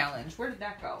card challenge. Where did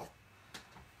that go?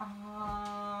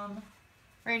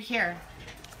 Right here.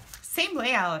 Same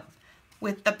layout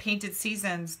with the Painted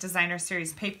Seasons Designer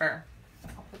Series paper.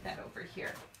 I'll put that over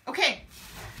here. Okay,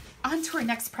 on to our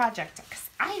next project, because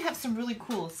I have some really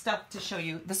cool stuff to show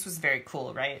you. This was very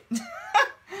cool, right?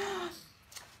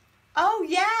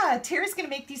 Yeah, Tara's going to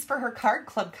make these for her card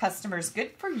club customers.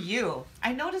 Good for you.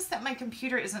 I noticed that my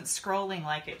computer isn't scrolling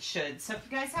like it should. So if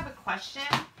you guys have a question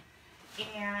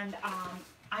and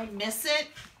I miss it,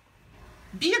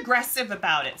 be aggressive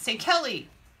about it. Say, Kelly,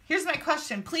 here's my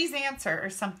question. Please answer or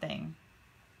something.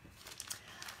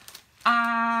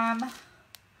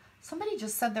 Somebody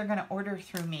just said they're going to order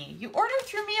through me. You order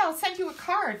through me, I'll send you a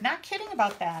card. Not kidding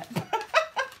about that.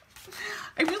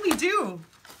 I really do.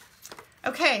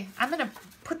 Okay, I'm going to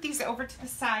put these over to the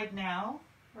side now.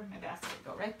 Where'd my basket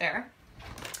go? Right there.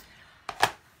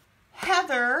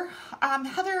 Heather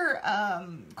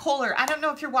Kohler, I don't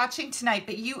know if you're watching tonight,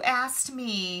 but you asked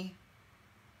me,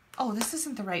 oh, this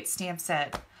isn't the right stamp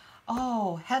set.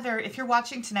 Oh, Heather, if you're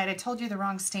watching tonight, I told you the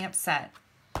wrong stamp set.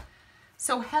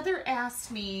 So Heather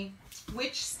asked me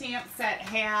which stamp set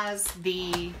has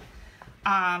the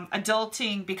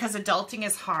adulting, because adulting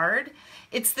is hard.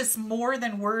 It's this more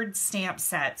than words stamp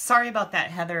set. Sorry about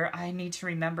that, Heather. I need to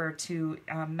remember to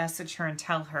message her and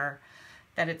tell her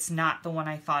that it's not the one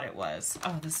I thought it was.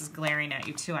 Oh, this is glaring at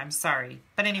you too. I'm sorry.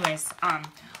 But anyways,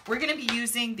 we're going to be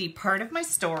using the Part of My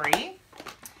Story.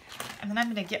 And then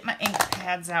I'm going to get my ink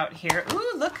pads out here.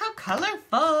 Ooh, look how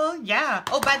colorful. Yeah.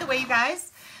 Oh, by the way, you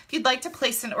guys, if you'd like to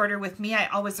place an order with me, I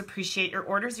always appreciate your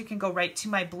orders. You can go right to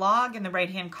my blog in the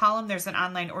right-hand column. There's an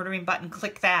online ordering button.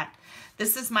 Click that.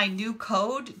 This is my new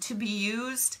code to be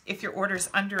used if your order's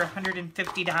under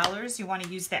 $150. You want to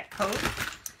use that code.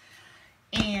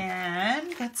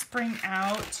 And let's bring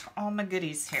out all my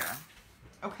goodies here.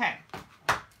 Okay.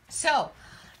 So,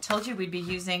 told you we'd be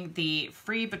using the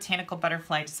free Botanical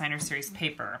Butterfly Designer Series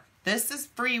paper. This is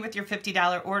free with your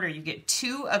 $50 order. You get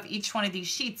 2 of each one of these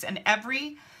sheets, and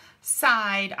every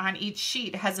side on each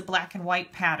sheet has a black and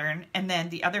white pattern, and then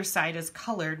the other side is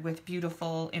colored with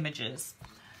beautiful images.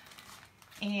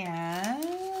 And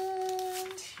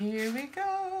here we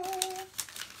go.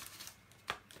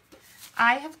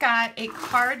 I have got a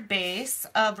card base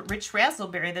of Rich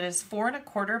Razzleberry that is 4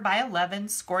 1/4 by 11,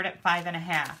 scored at 5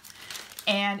 1/2.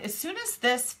 And as soon as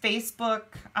this Facebook,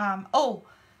 oh,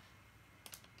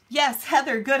 yes,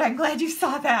 Heather, good. I'm glad you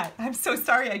saw that. I'm so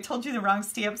sorry. I told you the wrong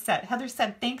stamp set. Heather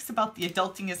said, thanks about the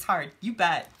adulting is hard. You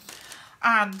bet.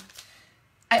 I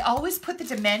always put the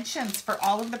dimensions for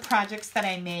all of the projects that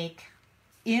I make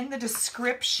in the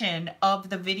description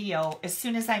of the video as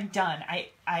soon as I'm done.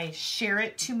 I share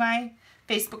it to my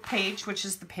Facebook page, which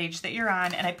is the page that you're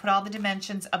on, and I put all the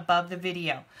dimensions above the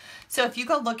video. So if you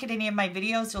go look at any of my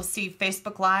videos, you'll see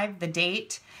Facebook Live, the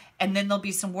date, and then there'll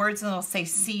be some words and it'll say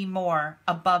see more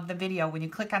above the video. When you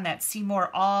click on that see more,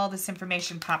 all this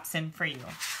information pops in for you.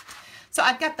 So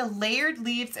I've got the layered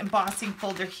leaves embossing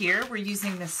folder here. We're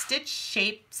using the stitch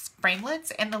shapes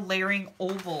framelits and the layering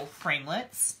oval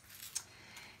framelits.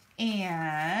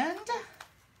 And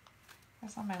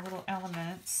there's all my little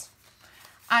elements.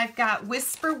 I've got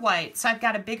Whisper White. So I've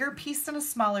got a bigger piece and a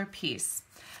smaller piece.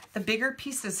 The bigger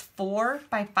piece is 4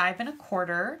 by 5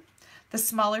 1/4. The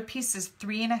smaller piece is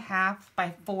 3 1/2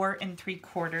 by 4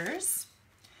 3/4.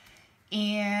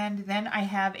 And then I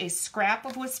have a scrap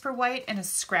of Whisper White and a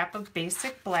scrap of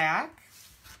Basic Black.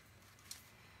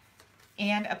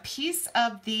 And a piece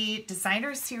of the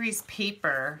Designer Series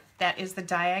paper that is the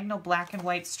diagonal black and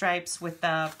white stripes with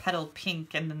the petaled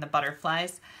pink and then the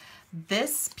butterflies.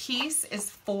 This piece is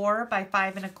 4 by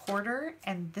 5 1/4,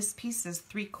 and this piece is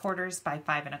 3/4 by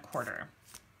 5 1/4.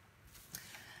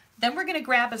 Then we're going to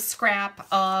grab a scrap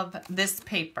of this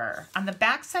paper. On the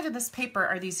back side of this paper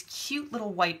are these cute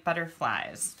little white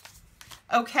butterflies.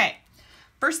 Okay,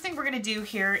 first thing we're going to do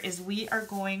here is we are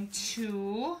going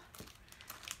to,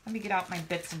 let me get out my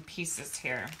bits and pieces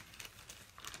here.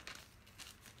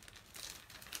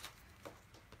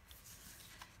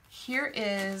 Here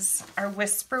is our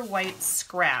Whisper White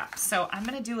scrap. So I'm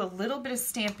going to do a little bit of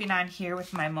stamping on here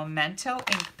with my Memento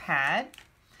ink pad.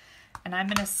 And I'm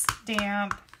going to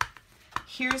stamp,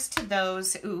 here's to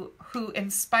those who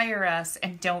inspire us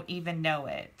and don't even know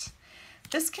it.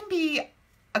 This can be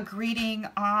a greeting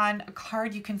on a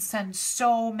card. You can send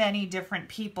so many different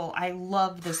people. I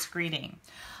love this greeting.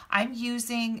 I'm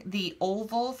using the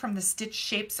oval from the Stitch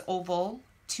Shapes oval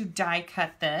to die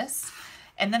cut this.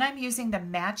 And then I'm using the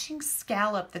matching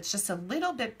scallop that's just a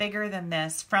little bit bigger than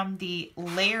this from the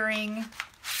layering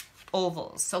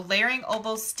ovals. So layering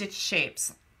ovals, Stitch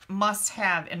Shapes, must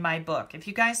have in my book. If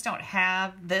you guys don't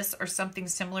have this or something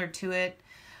similar to it,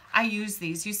 I use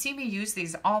these. You see me use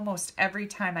these almost every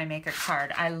time I make a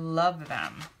card. I love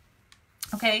them.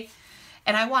 Okay,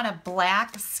 and I want a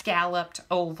black scalloped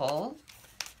oval.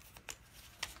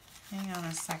 Hang on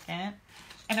a second.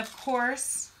 And of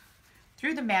course,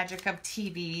 through the magic of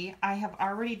TV, I have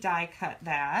already die cut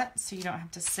that, so you don't have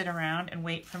to sit around and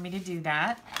wait for me to do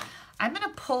that. I'm going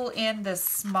to pull in the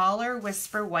smaller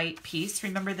Whisper White piece.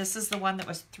 Remember, this is the one that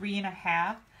was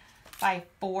 3.5 by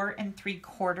 4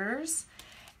 3/4.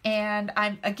 And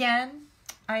I'm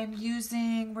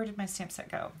using, where did my stamp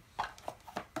set go?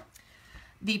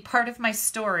 The part of my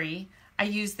story. I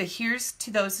use the here's to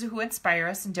those who inspire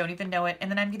us and don't even know it. And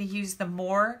then I'm going to use the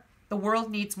world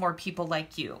needs more people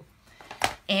like you.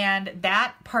 And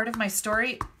that part of my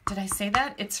story, did I say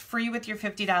that? It's free with your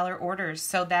 $50 orders.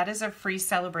 So that is a free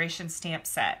celebration stamp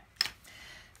set.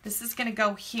 This is going to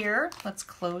go here. Let's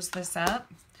close this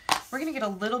up. We're going to get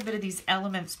a little bit of these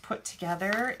elements put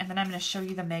together, and then I'm going to show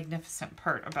you the magnificent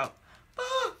part about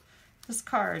this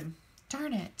card.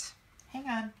 Darn it. Hang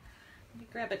on. Let me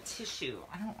grab a tissue.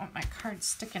 I don't want my card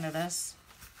sticking to this.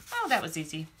 Oh, that was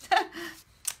easy.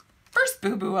 First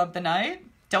boo-boo of the night.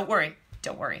 Don't worry.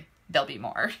 Don't worry. There'll be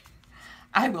more.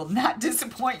 I will not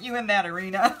disappoint you in that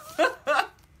arena.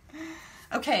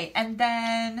 Okay, and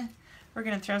then we're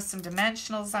going to throw some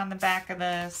dimensionals on the back of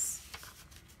this.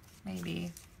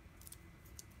 Maybe.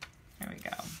 There we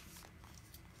go.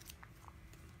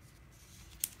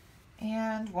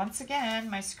 And once again,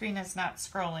 my screen is not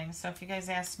scrolling, so if you guys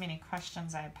ask me any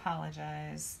questions, I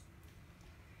apologize.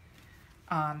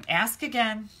 Ask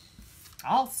again.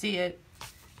 I'll see it.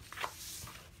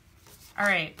 All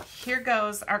right, here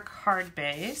goes our card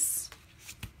base.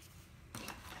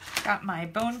 Got my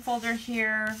bone folder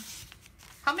here.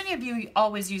 How many of you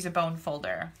always use a bone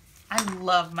folder? I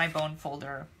love my bone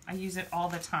folder. I use it all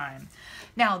the time.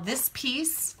 Now this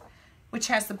piece, which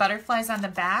has the butterflies on the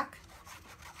back,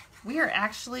 we are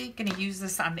actually going to use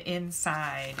this on the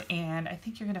inside, and I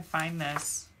think you're going to find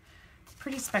this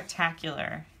pretty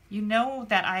spectacular. You know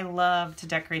that I love to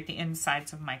decorate the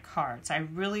insides of my cards. I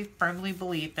really firmly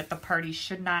believe that the party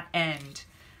should not end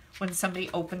when somebody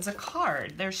opens a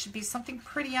card. There should be something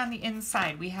pretty on the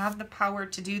inside. We have the power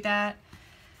to do that.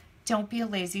 Don't be a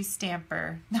lazy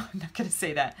stamper. No, I'm not going to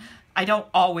say that. I don't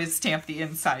always stamp the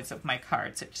insides of my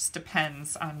cards. It just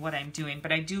depends on what I'm doing,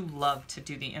 but I do love to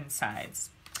do the insides.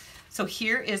 So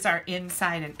here is our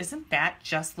inside, and isn't that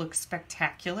just look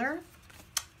spectacular?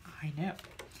 I know.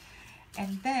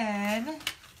 And then,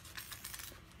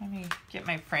 let me get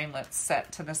my framelits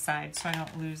set to the side so I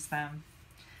don't lose them.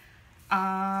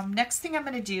 Next thing I'm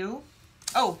going to do,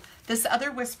 this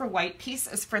other Whisper White piece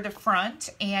is for the front,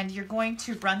 and you're going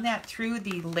to run that through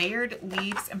the Layered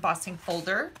Leaves embossing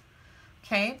folder,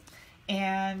 okay?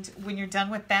 And when you're done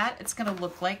with that, it's going to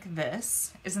look like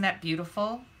this. Isn't that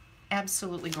beautiful?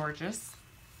 Absolutely gorgeous.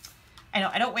 I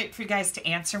know, I don't wait for you guys to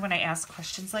answer when I ask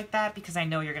questions like that because I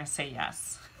know you're going to say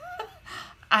yes.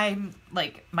 I'm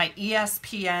like, my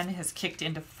ESPN has kicked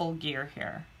into full gear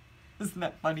here. Isn't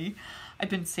that funny? I've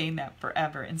been saying that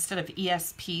forever. Instead of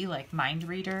ESP, like mind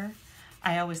reader,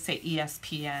 I always say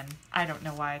ESPN. I don't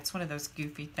know why. It's one of those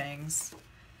goofy things.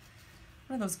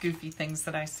 One of those goofy things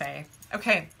that I say.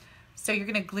 Okay, so you're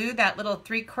going to glue that little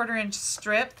 3/4 inch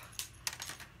strip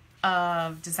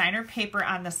of designer paper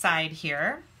on the side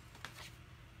here.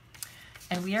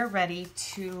 And we are ready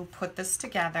to put this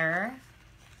together.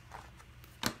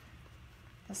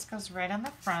 This goes right on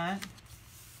the front.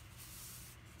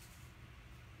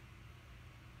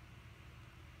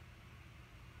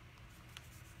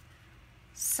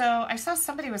 So I saw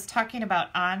somebody was talking about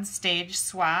on-stage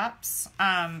swaps.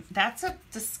 That's a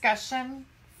discussion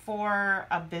for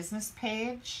a business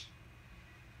page.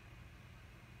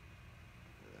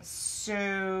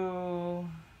 So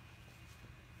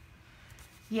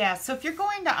yeah, so if you're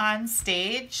going to on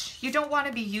stage, you don't want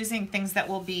to be using things that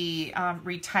will be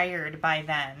retired by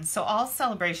then. So all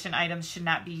celebration items should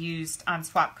not be used on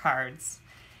swap cards.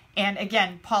 And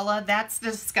again, Paula, that's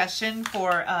the discussion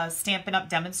for a Stampin' Up!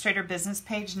 Demonstrator business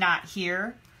page, not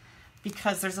here.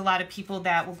 Because there's a lot of people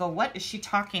that will go, what is she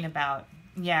talking about?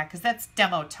 Yeah, because that's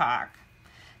demo talk.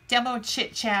 Demo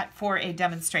chit-chat for a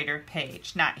demonstrator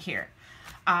page, not here.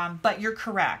 But you're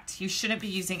correct. You shouldn't be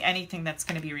using anything that's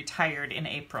going to be retired in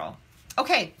April.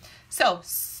 Okay, so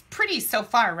pretty so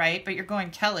far, right? But you're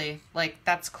going, Kelly, like,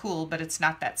 that's cool, but it's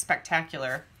not that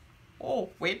spectacular.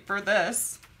 Oh, wait for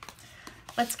this.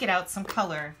 Let's get out some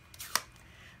color.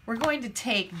 We're going to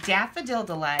take Daffodil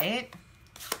Delight,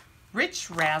 Rich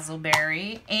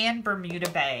Razzleberry, and Bermuda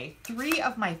Bay. 3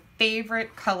 of my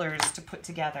favorite colors to put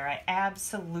together. I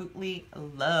absolutely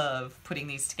love putting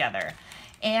these together.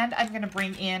 And I'm going to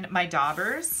bring in my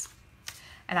daubers.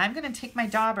 And I'm going to take my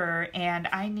dauber and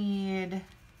I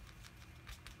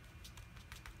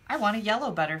want a yellow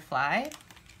butterfly.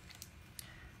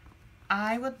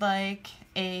 I would like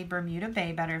a Bermuda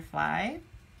Bay butterfly.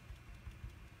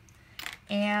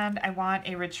 and I want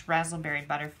a rich raspberry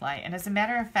butterfly. And as a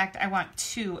matter of fact, I want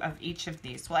 2 of each of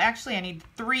these. Well, actually, I need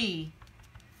 3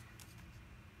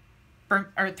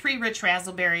 rich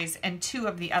raspberries and 2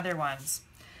 of the other ones.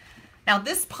 Now,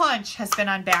 this punch has been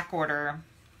on back order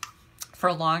for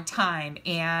a long time,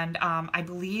 and I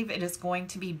believe it is going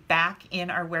to be back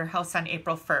in our warehouse on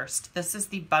April 1st. This is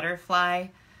the Butterfly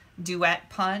Duet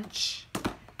Punch.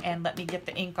 And let me get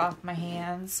the ink off my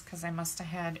hands because I must have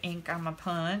had ink on my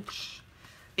punch.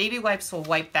 Baby wipes will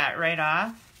wipe that right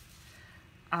off.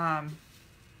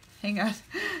 Hang on,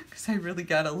 because I really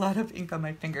got a lot of ink on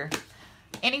my finger.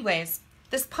 Anyways,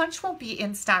 this punch won't be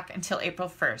in stock until April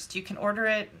 1st. You can order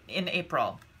it in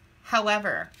April.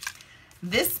 However,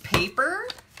 this paper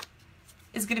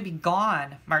is going to be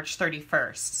gone March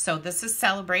 31st. So this is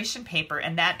celebration paper,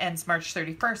 and that ends March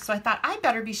 31st. So I thought I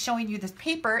better be showing you this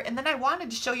paper, and then I wanted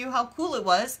to show you how cool it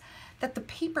was that the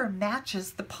paper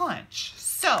matches the punch.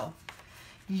 So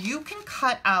you can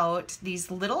cut out these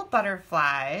little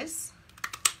butterflies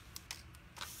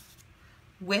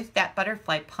with that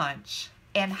butterfly punch.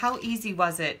 And how easy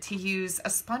was it to use a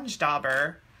sponge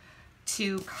dauber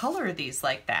to color these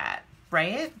like that,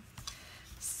 right?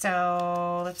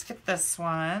 So let's get this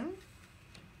one.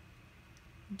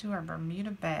 Do our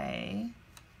Bermuda Bay.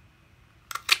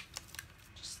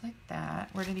 Just like that.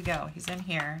 Where did he go? He's in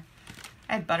here.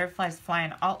 I had butterflies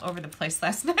flying all over the place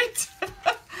last night.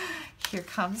 Here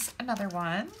comes another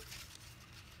one.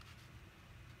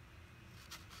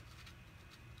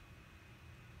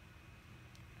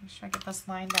 Make sure I get this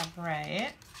lined up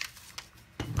right.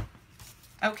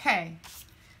 Okay,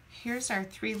 here's our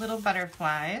 3 little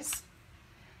butterflies.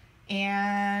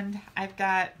 And I've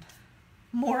got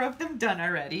more of them done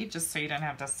already, just so you don't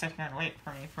have to sit here and wait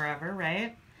for me forever,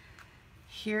 right?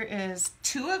 Here is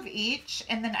 2 of each,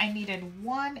 and then I needed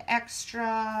 1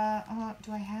 extra,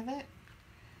 do I have it?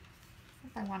 I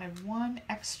think I wanted 1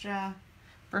 extra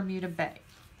Bermuda Bay,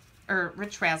 or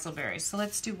rich raspberry. So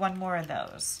let's do 1 more of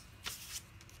those.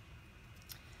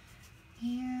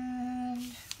 And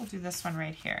we'll do this one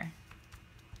right here.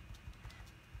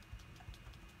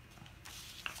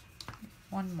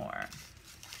 1 more.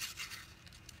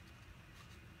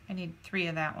 I need 3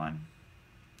 of that one.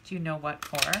 Do you know what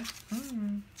for?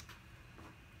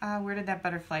 Where did that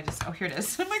butterfly just, oh, here it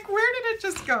is. I'm like, where did it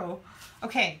just go?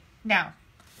 Okay, now,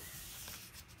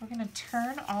 we're gonna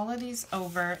turn all of these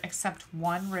over except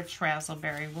 1 rich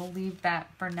raspberry. We'll leave that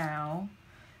for now.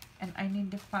 And I need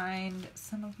to find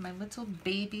some of my little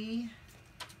baby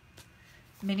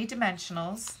mini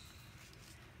dimensionals.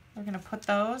 We're gonna put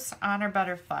those on our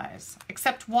butterflies,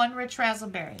 except 1 rich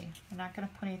raspberry. We're not gonna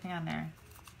put anything on there.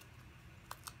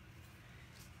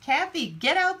 Kathy,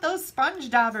 get out those sponge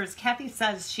daubers. Kathy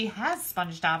says she has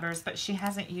sponge daubers, but she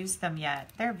hasn't used them yet.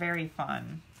 They're very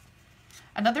fun.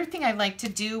 Another thing I like to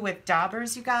do with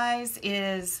daubers, you guys,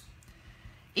 is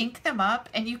ink them up,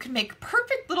 and you can make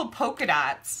perfect little polka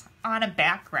dots on a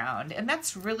background, and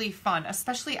that's really fun.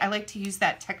 Especially, I like to use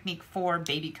that technique for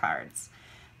baby cards,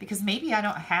 because maybe I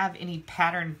don't have any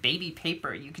patterned baby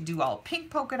paper. You could do all pink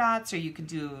polka dots, or you could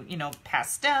do, you know,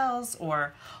 pastels,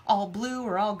 or all blue,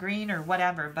 or all green, or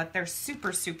whatever, but they're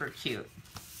super, super cute.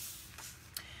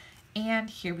 And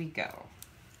here we go.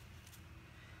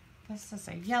 This is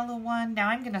a yellow one. Now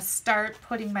I'm gonna start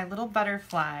putting my little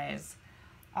butterflies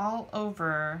all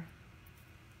over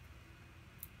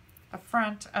the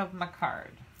front of my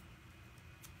card.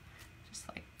 Just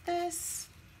like this.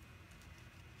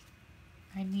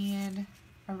 I need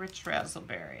a rich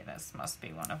raspberry. This must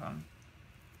be one of them.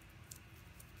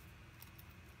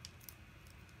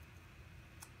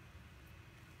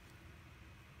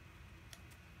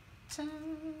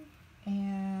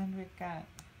 And we've got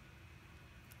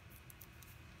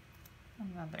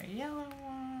another yellow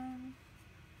one.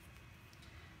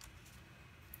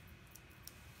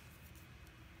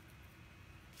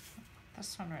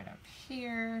 This one right up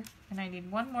here. And I need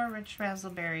 1 more rich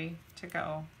raspberry to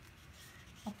go.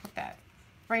 I'll put that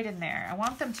right in there. I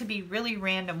want them to be really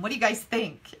random. What do you guys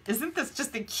think? Isn't this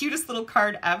just the cutest little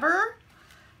card ever?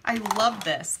 I love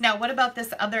this. Now, what about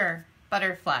this other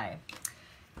butterfly?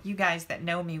 You guys that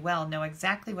know me well know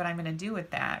exactly what I'm going to do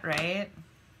with that, right?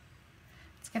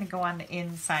 It's going to go on the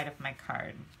inside of my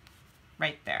card.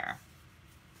 Right there.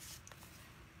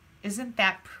 Isn't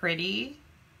that pretty?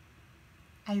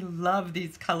 I love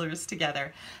these colors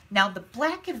together. Now, the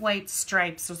black and white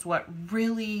stripes was what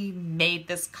really made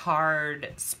this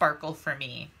card sparkle for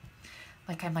me.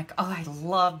 Like, I'm like, oh, I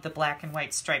love the black and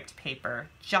white striped paper.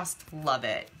 Just love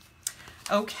it.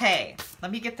 Okay,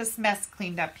 let me get this mess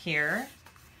cleaned up here.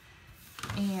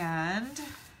 And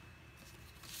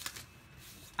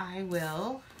I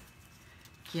will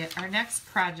get our next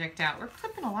project out. We're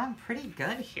clipping along pretty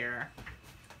good here.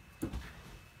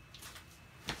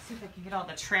 Let's see if I can get all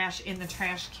the trash in the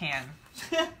trash can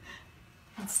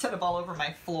instead of all over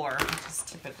my floor, which is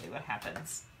typically what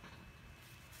happens.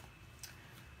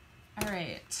 All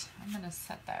right, I'm gonna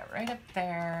set that right up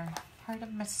there. Part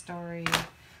of my story.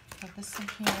 Put this in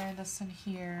here, this in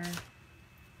here.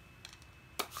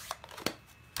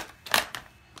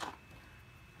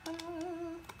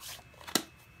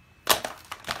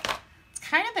 It's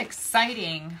kind of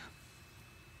exciting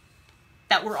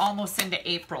that we're almost into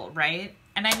April, right?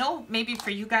 And I know maybe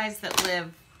for you guys that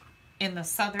live in the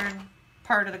southern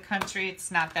part of the country,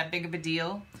 it's not that big of a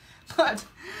deal. But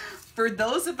for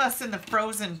those of us in the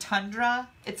frozen tundra,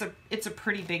 it's a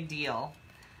pretty big deal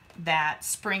that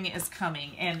spring is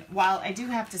coming. And while I do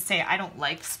have to say I don't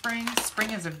like spring,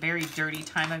 spring is a very dirty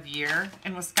time of year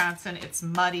in Wisconsin. It's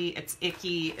muddy, it's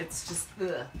icky, it's just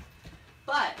ugh.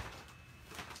 But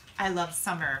I love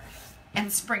summer,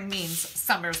 and spring means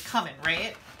summer's coming,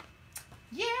 right?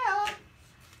 Yeah,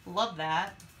 love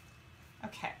that.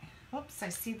 Okay, whoops, I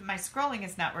see that my scrolling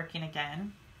is not working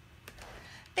again.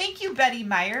 Thank you, Betty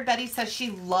Meyer. Betty says she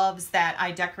loves that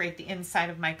I decorate the inside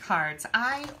of my cards.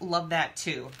 I love that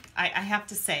too. I have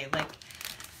to say, like,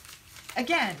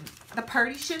 again, the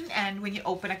party shouldn't end when you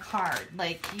open a card.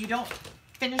 Like, you don't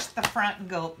finish the front and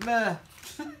go, ugh.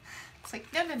 It's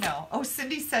like, no, no, no. Oh,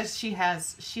 Cindy says she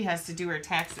has to do her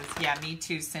taxes. Yeah, me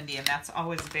too, Cindy, and that's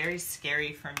always very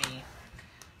scary for me.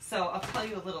 So I'll tell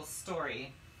you a little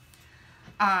story.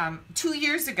 2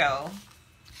 years ago,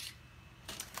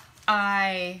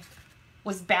 I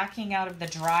was backing out of the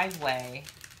driveway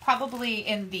probably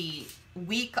in the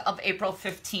week of April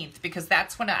 15th, because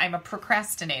that's when I'm a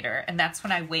procrastinator, and that's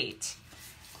when I wait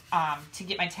to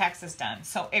get my taxes done.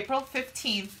 So April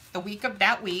 15th, the week of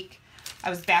that week, I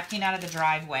was backing out of the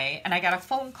driveway, and I got a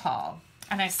phone call,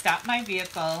 and I stopped my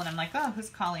vehicle, and I'm like, oh, who's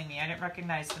calling me? I didn't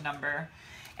recognize the number,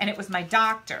 and it was my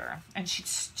doctor, and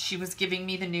she was giving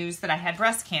me the news that I had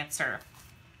breast cancer.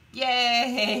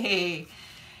 Yay!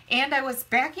 And I was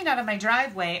backing out of my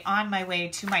driveway on my way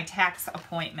to my tax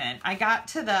appointment. I got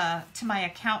to my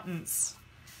accountant's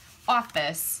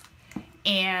office,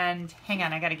 and hang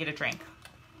on, I gotta get a drink.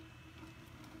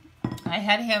 I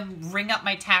had him ring up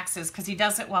my taxes because he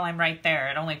does it while I'm right there.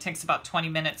 It only takes about 20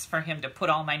 minutes for him to put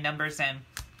all my numbers in.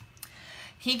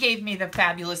 He gave me the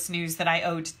fabulous news that I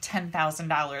owed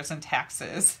 $10,000 in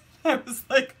taxes. I was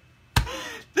like,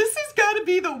 this has got to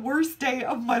be the worst day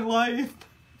of my life.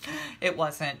 It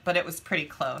wasn't, but it was pretty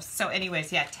close. So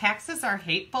anyways, yeah, taxes are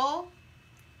hateful.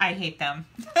 I hate them.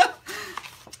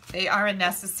 They are a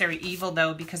necessary evil,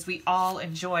 though, because we all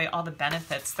enjoy all the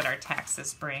benefits that our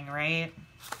taxes bring, right?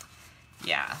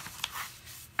 Yeah,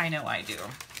 I know I do.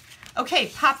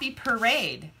 Okay, Poppy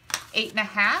Parade,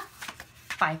 8.5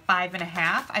 by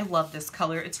 5.5. I love this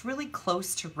color. It's really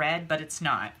close to red, but it's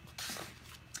not.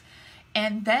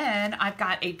 And then I've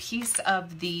got a piece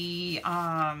of the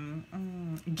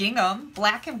gingham,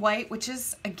 black and white, which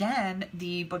is, again,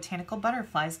 the Botanical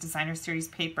Butterflies Designer Series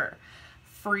paper.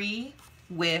 Free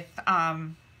with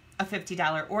a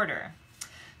 $50 order.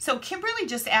 So Kimberly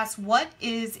just asked, what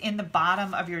is in the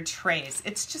bottom of your trays?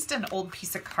 It's just an old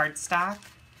piece of cardstock.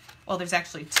 Well, there's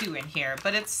actually 2 in here,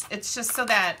 but it's just so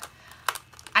that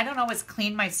I don't always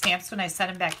clean my stamps when I set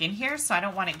them back in here, so I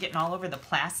don't want it getting all over the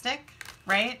plastic,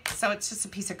 right? So it's just a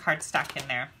piece of cardstock in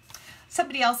there.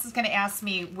 Somebody else is going to ask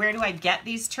me, where do I get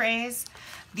these trays?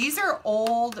 These are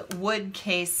old wood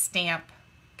case stamp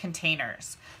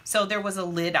containers. So there was a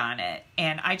lid on it,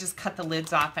 and I just cut the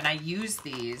lids off, and I use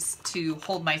these to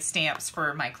hold my stamps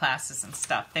for my classes and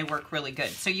stuff. They work really good.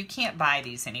 So you can't buy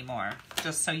these anymore,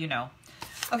 just so you know.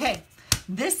 Okay,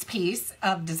 this piece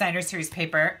of Designer Series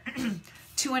paper,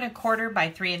 2 1/4 by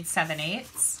 3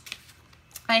 7/8.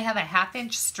 I have a 1/2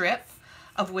 inch strip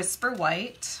of Whisper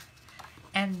White,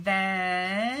 and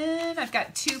then I've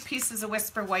got 2 pieces of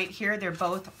Whisper White here. They're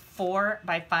both 4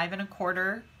 by 5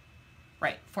 1/4.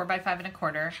 Right, 4 by 5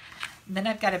 1/4. And then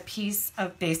I've got a piece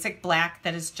of basic black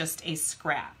that is just a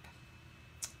scrap.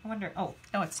 I wonder, oh,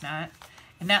 no it's not.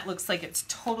 And that looks like it's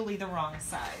totally the wrong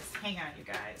size. Hang on, you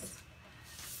guys.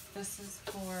 This is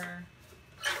for,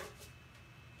 oh,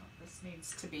 this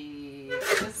needs to be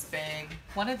this big.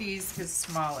 One of these is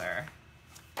smaller.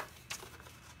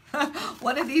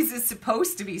 One of these is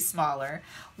supposed to be smaller.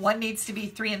 One needs to be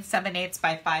 3 7/8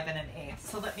 by 5 1/8.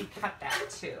 So let me cut that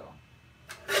too.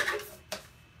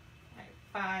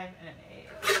 5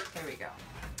 1/8. There we go.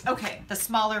 Okay, the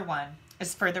smaller one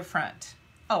is further front.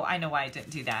 Oh, I know why I didn't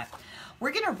do that.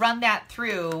 We're going to run that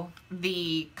through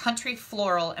the Country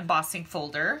Floral embossing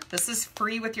folder. This is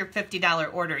free with your $50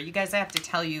 order. You guys, I have to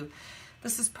tell you,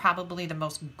 This is probably the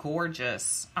most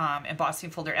gorgeous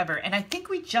embossing folder ever. And I think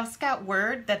we just got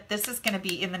word that this is going to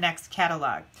be in the next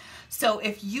catalog. So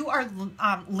if you are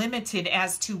limited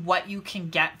as to what you can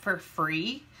get for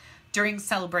free during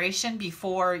celebration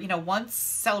before, you know, once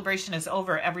celebration is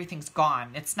over, everything's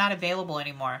gone. It's not available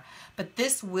anymore. But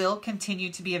this will continue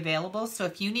to be available. So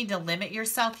if you need to limit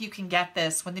yourself, you can get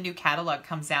this when the new catalog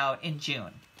comes out in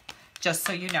June. Just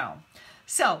so you know.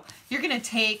 So you're going to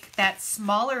take that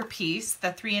smaller piece,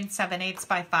 the 3 7/8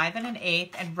 by 5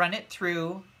 1/8, and run it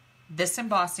through this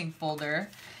embossing folder,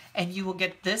 and you will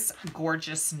get this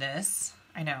gorgeousness.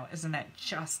 I know, isn't that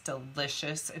just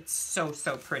delicious? It's so,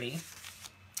 so pretty.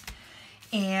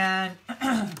 And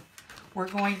we're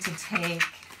going to take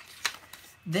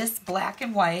this black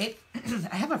and white.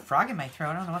 I have a frog in my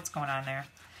throat. I don't know what's going on there.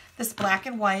 This black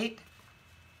and white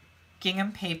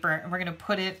gingham paper, and we're going to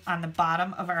put it on the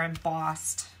bottom of our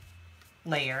embossed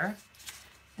layer.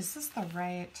 Is this the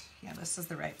right? Yeah, this is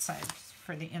the right side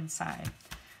for the inside.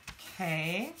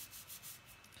 Okay.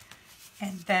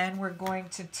 And then we're going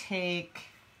to take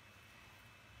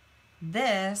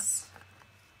this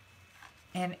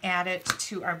and add it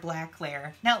to our black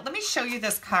layer. Now, let me show you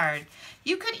this card.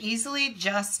 You could easily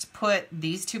just put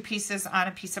these two pieces on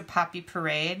a piece of Poppy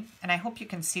Parade, and I hope you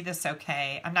can see this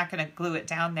okay. I'm not going to glue it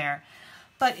down there.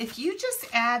 But if you just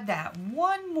add that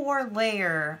one more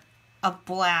layer of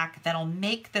black that'll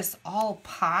make this all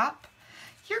pop,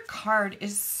 your card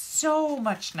is so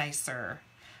much nicer.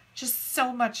 Just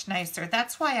so much nicer.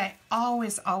 That's why I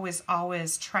always, always,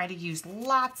 always try to use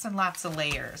lots and lots of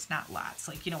layers. Not lots,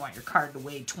 like you don't want your card to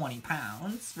weigh 20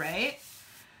 pounds, right?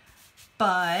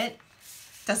 But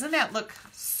doesn't that look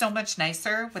so much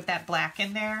nicer with that black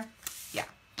in there? Yeah.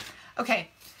 Okay,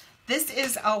 this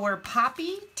is our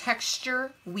Poppy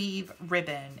Texture Weave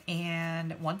Ribbon.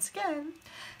 And once again,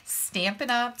 Stampin'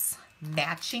 Up's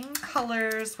matching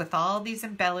colors with all these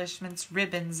embellishments,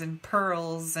 ribbons and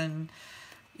pearls and,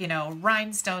 you know,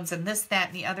 rhinestones and this, that,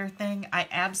 and the other thing. I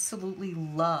absolutely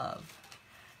love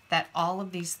that all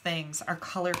of these things are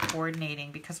color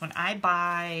coordinating, because when I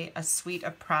buy a suite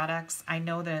of products, I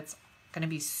know that it's going to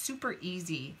be super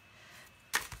easy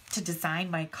to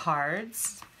design my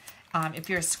cards. If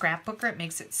you're a scrapbooker, it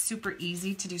makes it super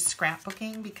easy to do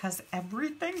scrapbooking because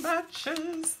everything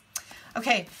matches.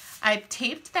 Okay, I've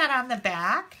taped that on the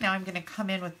back. Now I'm going to come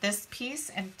in with this piece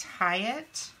and tie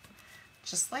it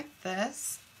just like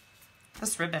this.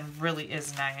 This ribbon really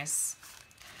is nice.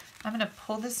 I'm going to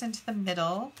pull this into the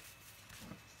middle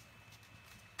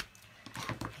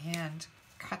and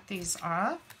cut these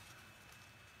off.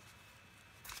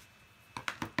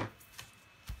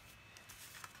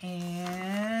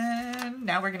 And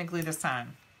now we're going to glue this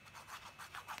on.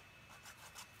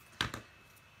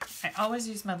 I always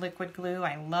use my liquid glue.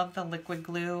 I love the liquid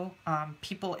glue.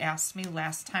 People asked me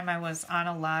last time I was on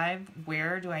a live,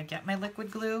 where do I get my liquid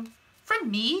glue?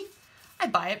 From me. I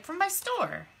buy it from my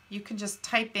store. You can just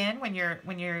type in when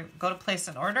you go to place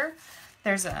an order.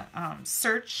 There's a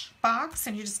search box,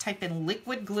 and you just type in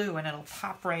liquid glue, and it'll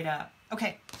pop right up.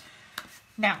 Okay,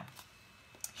 now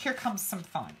here comes some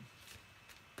fun.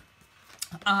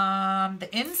 The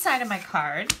inside of my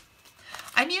card,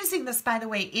 I'm using this, by the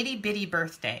way, Itty Bitty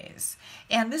Birthdays,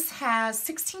 and this has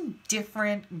 16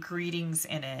 different greetings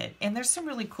in it, and there's some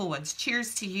really cool ones.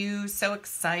 Cheers to you, so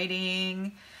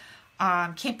exciting.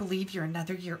 Can't believe you're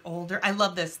another year older. I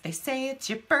love this. They say it's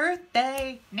your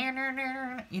birthday.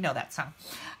 You know that song.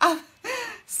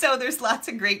 So there's lots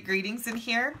of great greetings in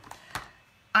here.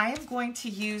 I am going to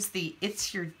use the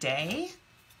It's Your Day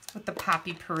with the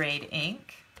Poppy Parade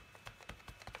ink.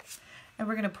 And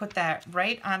we're going to put that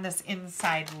right on this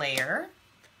inside layer.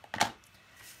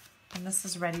 And this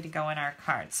is ready to go in our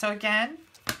card. So again,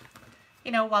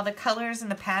 you know, while the colors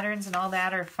and the patterns and all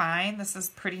that are fine, this is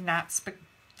pretty how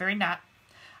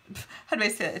do I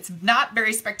say it? It's not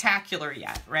very spectacular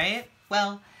yet, right?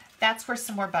 Well, that's where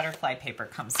some more butterfly paper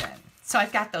comes in. So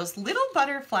I've got those little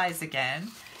butterflies again,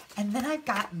 and then I've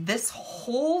got this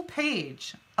whole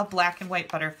page of black and white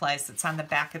butterflies that's on the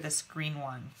back of this green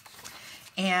one.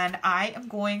 And I am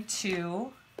going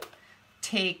to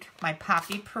take my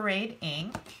Poppy Parade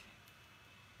ink.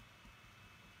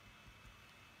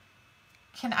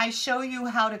 Can I show you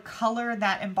how to color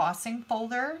that embossing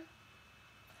folder?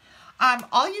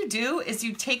 All you do is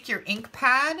you take your ink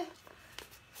pad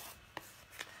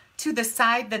to the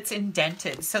side that's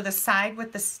indented. So the side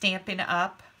with the Stampin'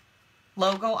 Up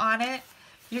logo on it,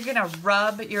 you're gonna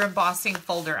rub your embossing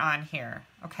folder on here,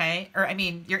 okay? Or I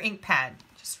mean, your ink pad.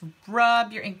 Just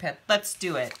rub your ink pad. Let's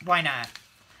do it. Why not?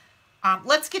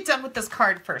 Let's get done with this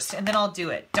card first, and then I'll do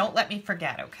it. Don't let me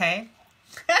forget, okay?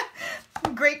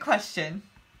 Great question.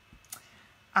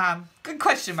 Good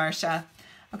question, Marcia.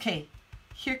 Okay,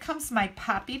 here comes my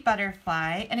poppy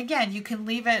butterfly. And again, you can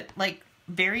leave it like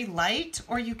very light,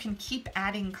 or you can keep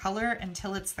adding color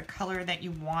until it's the color that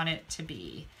you want it to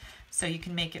be. So you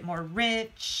can make it more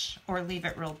rich or leave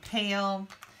it real pale.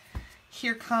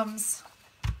 Here comes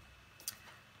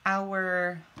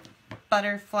our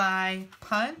butterfly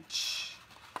punch.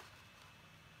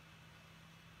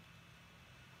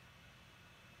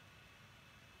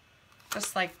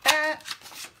 Just like that.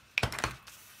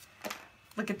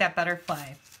 Look at that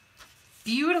butterfly.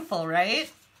 Beautiful,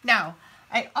 right? Now,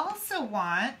 I also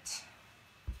want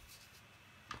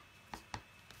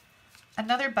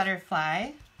another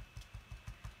butterfly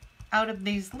out of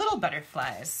these little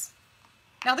butterflies.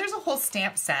 Now, there's a whole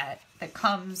stamp set that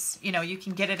comes, you know, you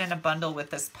can get it in a bundle with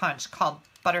this punch called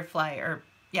Butterfly, or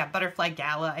yeah, Butterfly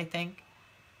Gala, I think.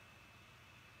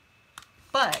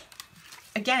 But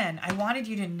again, I wanted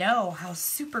you to know how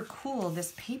super cool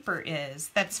this paper is.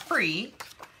 That's free,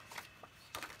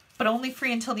 but only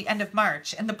free until the end of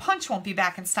March. And the punch won't be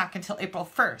back in stock until April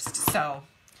 1st. So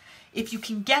if you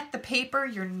can get the paper,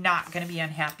 you're not going to be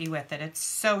unhappy with it. It's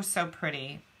so, so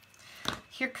pretty.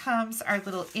 Here comes our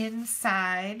little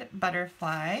inside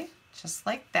butterfly, just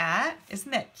like that.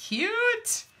 Isn't that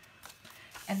cute?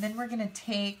 And then we're going to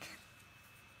take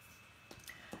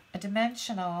a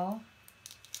dimensional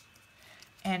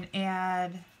and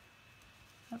add,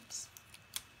 oops,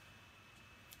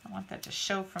 I want that to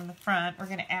show from the front. We're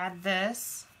going to add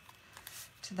this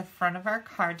to the front of our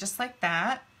card, just like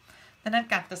that. Then I've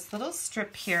got this little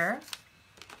strip here.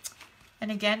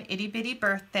 And again, itty bitty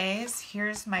birthdays.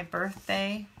 Here's my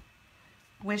birthday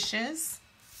wishes.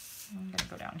 I'm going to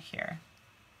go down here.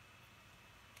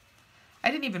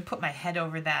 I didn't even put my head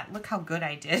over that. Look how good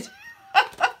I did.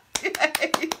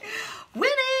 Yay.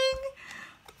 Winning!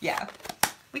 Yeah,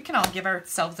 we can all give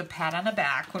ourselves a pat on the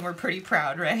back when we're pretty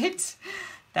proud, right?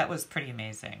 That was pretty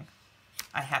amazing,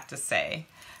 I have to say.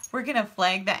 We're going to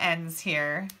flag the ends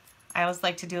here. I always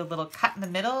like to do a little cut in the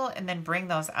middle and then bring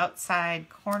those outside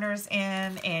corners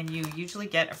in, and you usually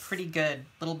get a pretty good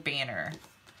little banner.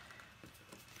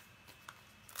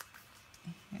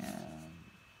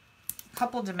 A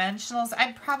couple dimensionals.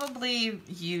 I'd probably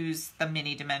use the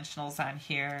mini dimensionals on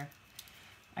here.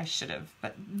 I should have,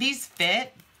 but these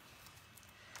fit.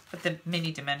 But the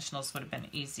mini dimensionals would have been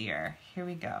easier. Here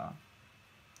we go.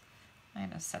 I'm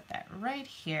going to set that right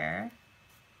here.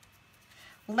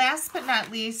 Last but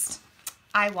not least,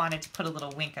 I wanted to put a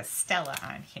little Wink of Stella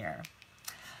on here.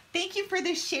 Thank you for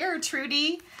the share,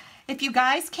 Trudy. If you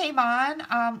guys came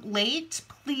on late,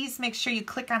 please make sure you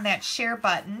click on that share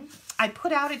button. I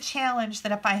put out a challenge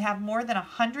that if I have more than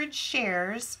 100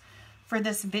 shares for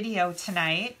this video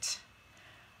tonight,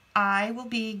 I will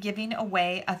be giving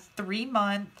away a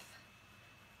 3-month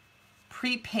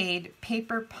prepaid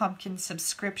paper pumpkin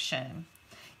subscription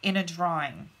in a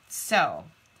drawing. So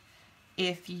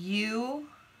if you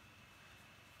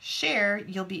share,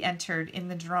 you'll be entered in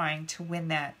the drawing to win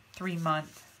that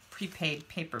 3-month prepaid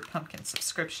paper pumpkin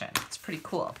subscription. It's pretty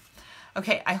cool.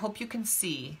 Okay, I hope you can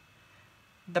see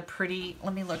the pretty,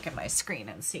 let me look at my screen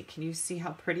and see. Can you see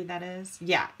how pretty that is?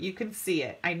 Yeah, you can see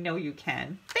it. I know you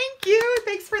can. Thank you.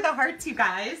 Thanks for the hearts, you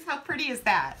guys. How pretty is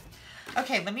that?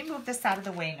 Okay, let me move this out of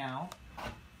the way now.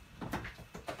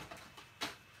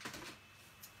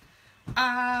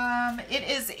 It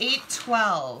is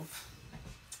 8:12.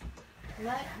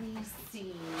 Let me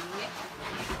see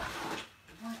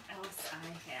what else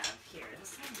I have here.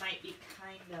 This one might be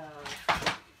kind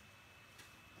of,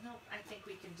 nope, I think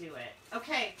we can do it.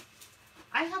 Okay,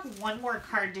 I have one more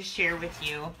card to share with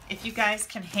you. If you guys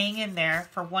can hang in there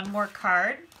for one more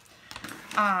card.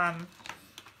 I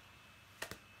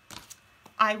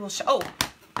will show, oh,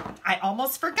 I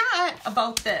almost forgot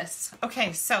about this.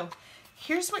 Okay, so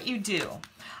here's what you do.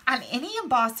 On any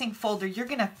embossing folder, you're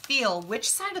going to feel which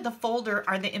side of the folder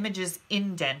are the images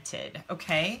indented,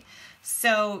 okay?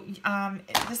 So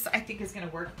this, I think, is going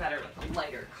to work better with a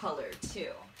lighter color,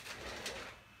 too.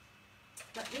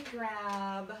 Let me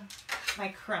grab my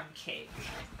crumb cake.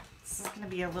 This is going to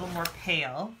be a little more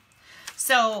pale.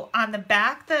 So on the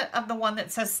back of the one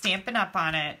that says Stampin' Up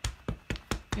on it,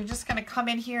 you're just going to come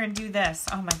in here and do this.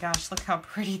 Oh my gosh, look how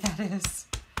pretty that is.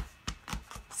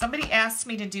 Somebody asked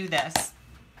me to do this.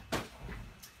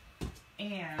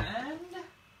 And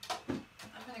I'm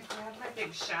going to grab my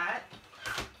big shot.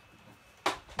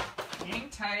 Hang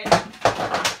tight.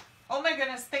 Oh my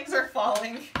goodness, things are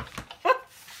falling.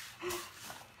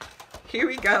 Here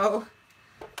we go.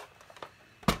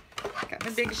 Got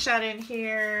my big shot in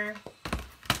here.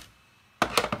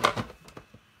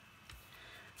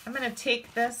 I'm I'm going to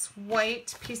take this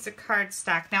white piece of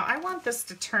cardstock. Now I want this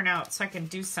to turn out so I can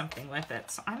do something with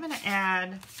it. So I'm going to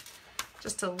add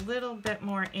just a little bit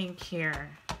more ink here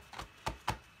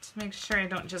to make sure I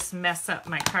don't just mess up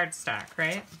my cardstock,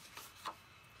 right?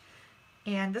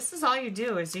 And this is all you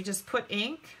do is you just put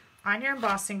ink on your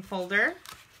embossing folder.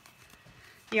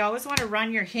 You always want to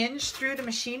run your hinge through the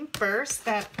machine first.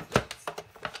 That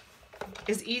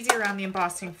is easier on the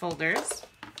embossing folders.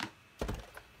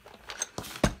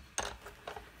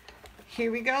 Here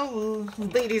we go,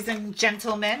 ladies and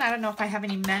gentlemen. I don't know if I have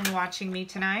any men watching me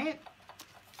tonight.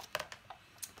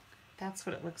 That's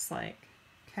what it looks like,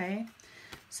 okay?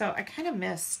 So I kind of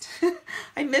missed,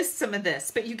 I missed some of this,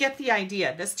 but you get the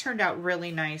idea. This turned out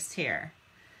really nice here.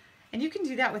 And you can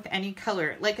do that with any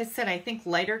color. Like I said, I think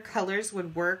lighter colors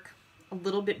would work a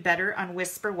little bit better on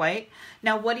Whisper White.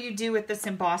 Now, what do you do with this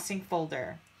embossing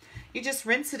folder? You just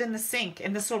rinse it in the sink,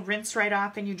 and this will rinse right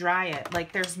off and you dry it.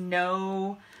 Like there's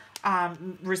no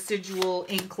residual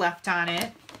ink left on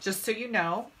it, just so you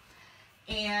know.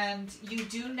 And you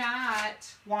do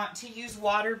not want to use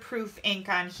waterproof ink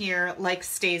on here like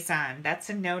StazOn. That's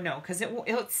a no-no, because it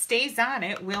stays on,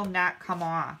 it will not come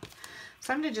off.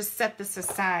 So I'm going to just set this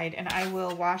aside, and I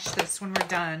will wash this when we're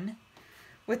done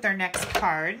with our next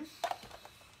card.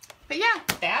 But yeah,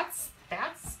 that's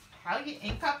how you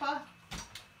ink up a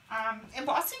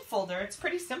embossing folder. It's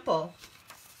pretty simple.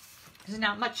 There's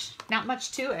not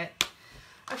much to it.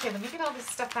 Okay, let me get all this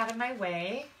stuff out of my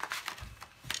way.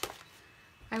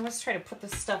 I always try to put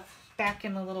this stuff back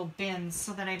in the little bins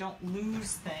so that I don't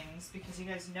lose things, because you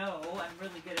guys know I'm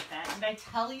really good at that. Did I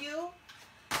tell you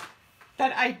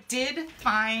that I did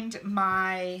find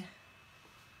my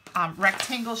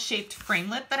rectangle shaped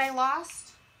framelit that I lost?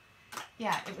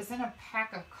 Yeah, it was in a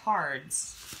pack of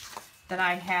cards that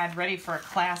I had ready for a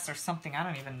class or something. I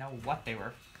don't even know what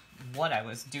I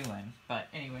was doing, but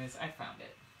anyways, I found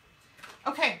it.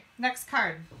 Okay, next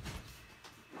card.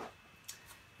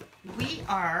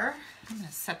 I'm going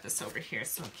to set this over here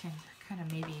so it can kind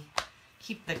of maybe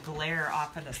keep the glare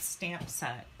off of the stamp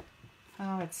set.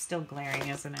 Oh, it's still glaring,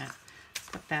 isn't it? Let's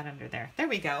put that under there. There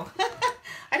we go.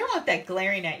 I don't want that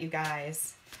glaring at you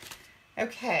guys.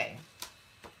 Okay.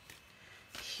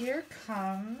 Here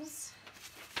comes,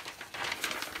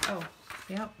 oh,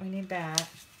 yep, we need that.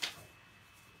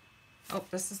 Oh,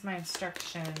 this is my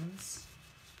instructions.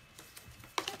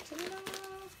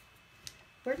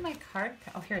 Where'd my card?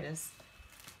 Oh, here it is.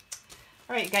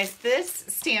 All right, guys, this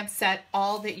stamp set,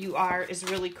 All That You Are, is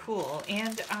really cool.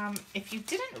 And if you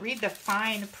didn't read the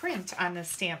fine print on this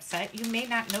stamp set, you may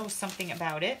not know something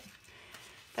about it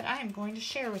that I am going to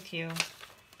share with you.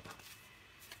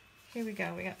 Here we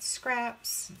go. We got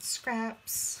scraps and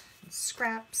scraps and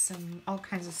scraps and all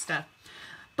kinds of stuff.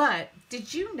 But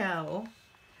did you know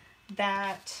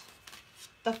that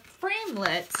the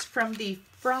framelits from the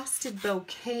Frosted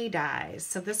Bouquet dies,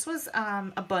 so this was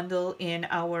a bundle in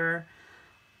our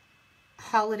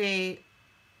holiday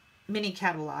mini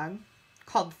catalog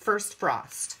called First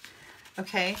Frost,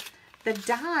 okay? The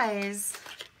dies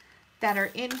that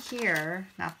are in here,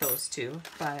 not those two,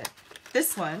 but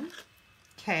this one,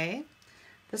 okay?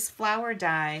 This flower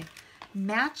die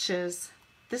matches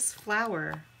this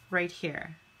flower right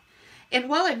here. And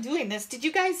while I'm doing this, did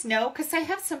you guys know, because I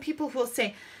have some people who will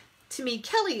say to me,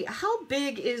 Kelly, how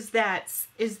big is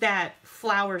that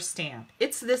flower stamp?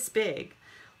 It's this big.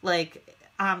 Like,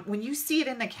 when you see it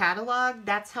in the catalog,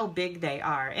 that's how big they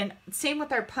are. And same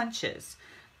with our punches.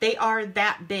 They are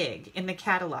that big in the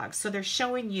catalog. So they're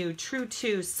showing you true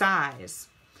to size.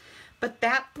 But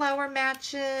that flower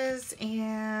matches,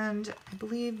 and I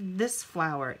believe this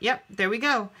flower. Yep, there we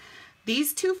go.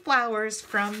 These two flowers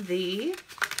from the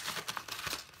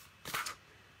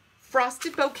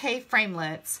Frosted Bouquet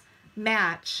framelits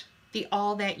match the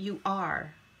All That You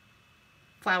Are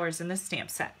flowers in this stamp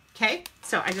set. Okay,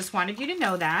 so I just wanted you to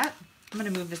know that. I'm going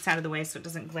to move this out of the way so it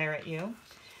doesn't glare at you.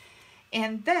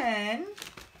 And then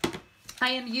I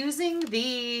am using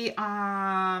the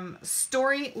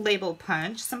story label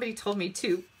punch. Somebody told me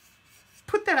to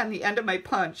put that on the end of my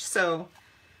punch, so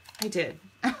I did.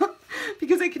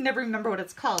 Because I can never remember what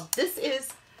it's called. This is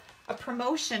a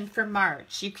promotion for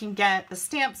March. You can get the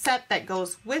stamp set that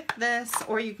goes with this,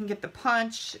 or you can get the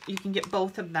punch. You can get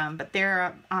both of them, but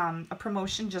they're a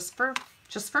promotion just for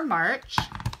March.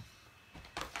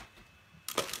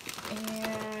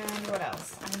 And what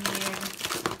else? I need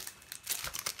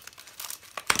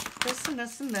this and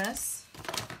this and this,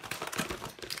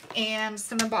 and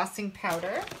some embossing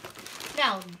powder.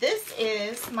 Now, this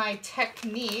is my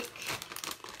technique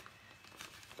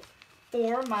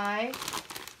for my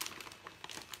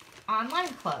online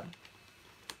club.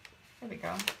 There we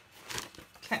go.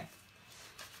 Okay.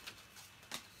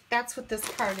 that's what this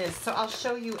card is. So I'll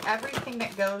show you everything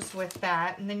that goes with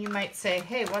that. And then you might say,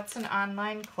 hey, what's an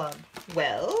online club?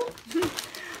 Well,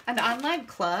 an online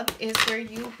club is where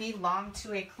you belong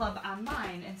to a club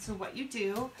online. And so what you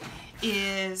do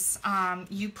is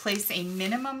you place a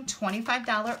minimum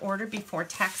 $25 order before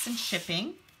tax and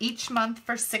shipping each month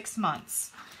for 6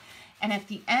 months. And at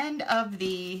the end of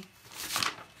the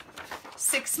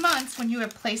 6 months, when you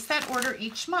have placed that order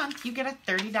each month, you get a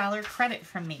 $30 credit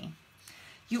from me.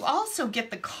 You also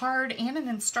get the card and an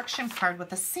instruction card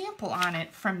with a sample on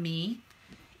it from me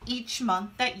each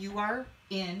month that you are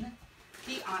in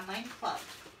the online club.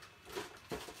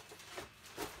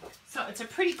 So it's a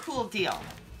pretty cool deal.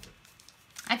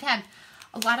 I've had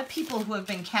a lot of people who have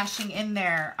been cashing in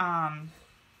their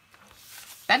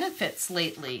benefits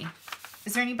lately.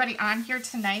 Is there anybody on here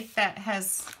tonight that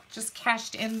has just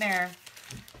cashed in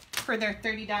for their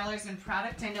 $30 in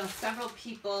product? I know several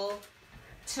people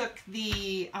took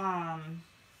the, hang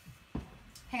on,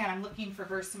 I'm looking for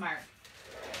Versamark.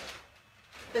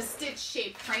 The stitch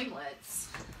shaped framelits,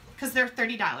 because they're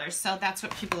 $30, so that's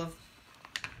what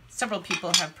several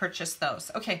people have purchased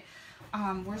those. Okay,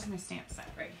 where's my stamp set?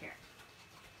 Right here.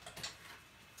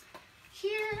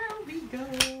 Here we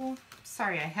go.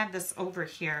 Sorry, I had this over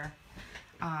here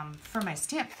for my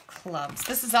stamp clubs.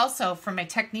 This is also for my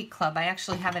technique club. I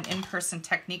actually have an in-person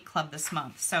technique club this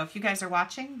month. So if you guys are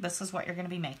watching, this is what you're going to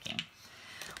be making.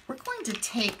 We're going to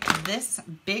take this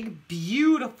big,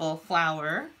 beautiful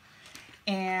flower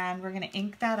and we're going to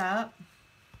ink that up.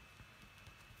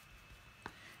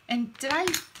 And I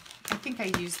think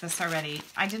I used this already.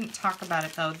 I didn't talk about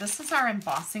it though. This is our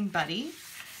embossing buddy.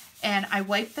 And I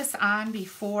wipe this on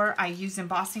before I use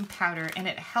embossing powder, and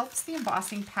it helps the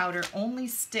embossing powder only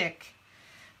stick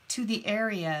to the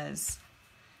areas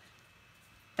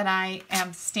that I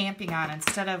am stamping on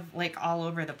instead of like all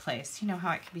over the place. You know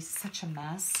how it can be such a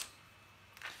mess.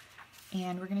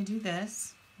 And we're going to do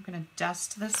this. I'm going to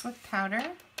dust this with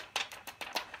powder,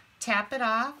 tap it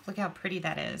off. Look how pretty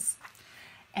that is.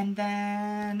 And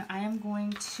then I am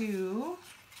going to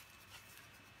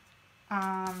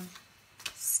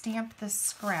stamp this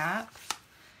scrap,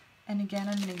 and again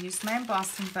I'm going to use my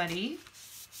embossing buddy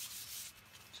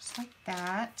just like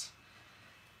that.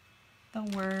 The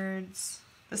words,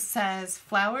 this says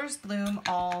flowers bloom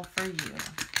all for you.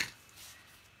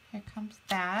 Here comes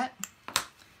that,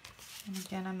 and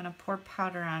again I'm going to pour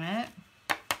powder on it.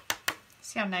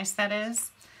 See how nice that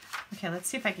is? Okay, let's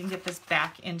see if I can get this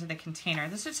back into the container.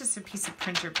 This is just a piece of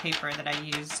printer paper that I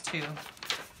used to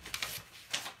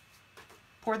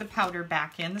pour the powder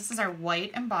back in. This is our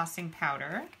white embossing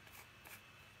powder.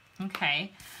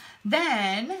 Okay,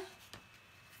 then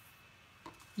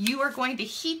you are going to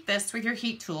heat this with your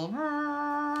heat tool,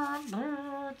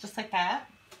 just like that.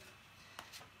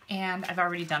 And I've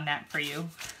already done that for you,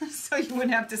 so you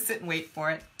wouldn't have to sit and wait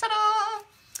for it. Ta-da!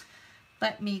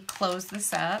 Let me close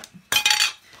this up.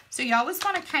 So you always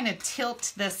want to kind of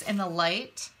tilt this in the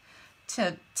light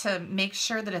to make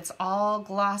sure that it's all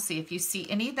glossy. If you see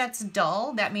any that's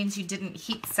dull, that means you didn't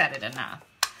heat set it enough.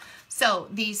 So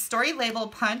the story label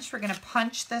punch, we're going to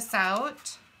punch this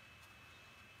out.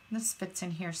 This fits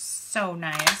in here so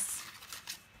nice.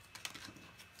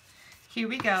 Here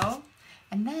we go.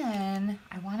 And then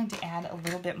I wanted to add a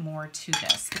little bit more to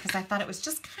this because I thought it was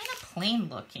just kind of plain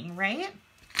looking, right?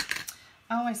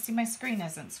 Oh, I see my screen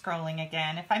isn't scrolling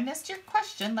again. If I missed your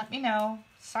question, let me know.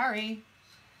 Sorry.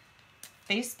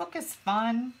 Facebook is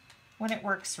fun when it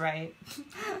works right.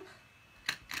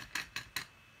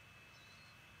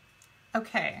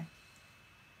 Okay.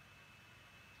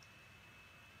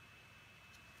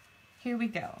 Here we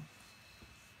go.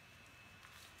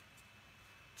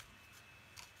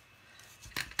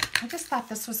 I just thought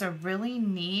this was a really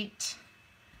neat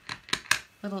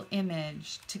little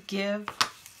image to give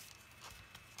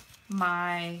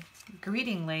my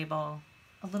greeting label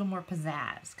a little more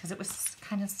pizzazz because it was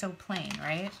kind of so plain,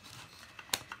 right?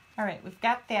 All right, we've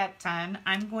got that done.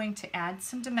 I'm going to add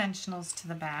some dimensionals to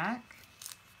the back.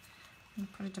 I'm going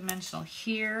to put a dimensional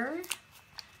here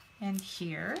and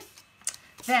here.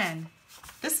 Then,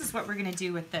 this is what we're going to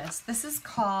do with this. This is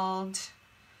called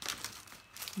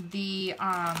the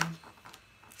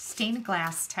stained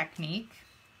glass technique.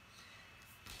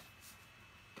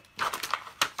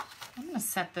 I'm going to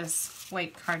set this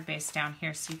white card base down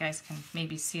here so you guys can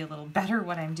maybe see a little better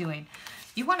what I'm doing.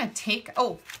 You want to take,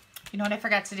 oh, you know what I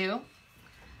forgot to do?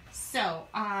 So,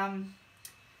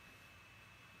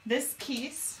 this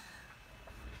piece,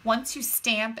 once you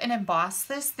stamp and emboss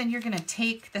this, then you're going to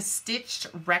take the stitched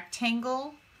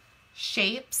rectangle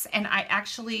shapes, and I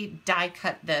actually die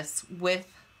cut this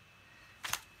with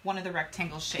one of the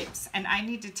rectangle shapes, and I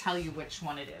need to tell you which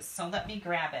one it is. So let me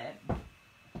grab it.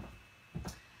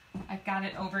 I've got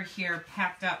it over here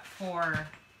packed up for,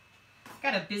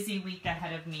 got a busy week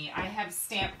ahead of me. I have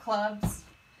stamp clubs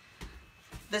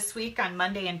this week on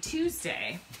Monday and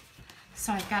Tuesday.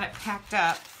 So I've got it packed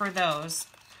up for those.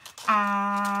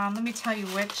 Let me tell you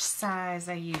which size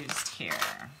I used here.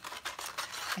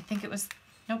 I think it was,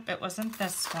 nope, it wasn't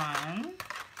this one.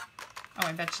 Oh,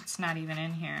 I bet you it's not even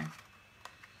in here.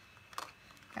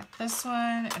 Got this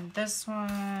one, and this one,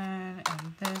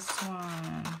 and this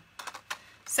one.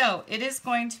 So it is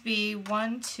going to be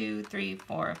 1, 2, 3,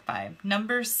 4, 5,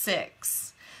 number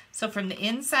 6. So from the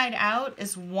inside out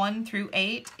is 1 through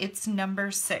 8. It's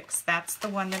number 6. That's the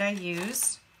one that I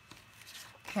used.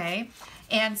 Okay.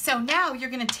 And so now you're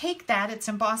going to take that. It's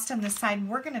embossed on the side. And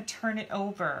we're going to turn it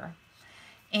over.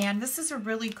 And this is a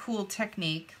really cool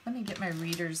technique. Let me get my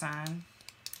readers on.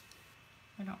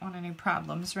 I don't want any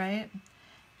problems, right?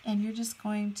 And you're just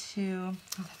going to,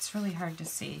 oh, that's really hard to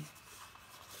see.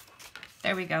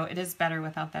 There we go. It is better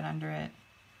without that under it.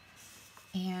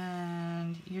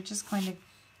 And you're just going to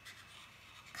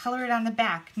color it on the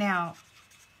back. Now,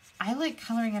 I like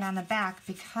coloring it on the back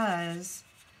because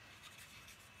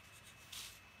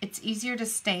it's easier to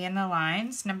stay in the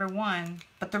lines, number one.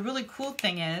 But the really cool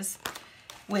thing is,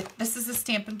 with this is a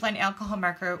Stampin' Blend alcohol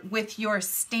marker, with your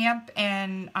stamp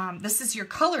and this is your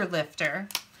color lifter.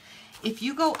 If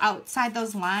you go outside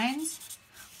those lines,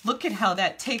 look at how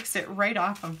that takes it right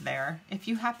off of there. If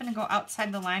you happen to go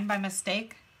outside the line by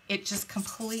mistake, it just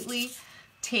completely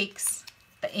takes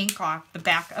the ink off the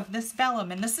back of this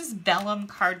vellum. And this is vellum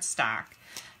cardstock,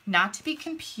 not to be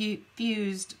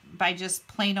confused by just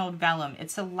plain old vellum.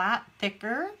 It's a lot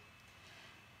thicker,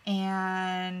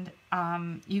 and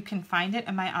you can find it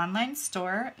in my online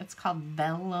store. It's called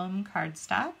Vellum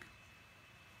Cardstock.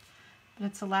 But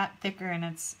it's a lot thicker, and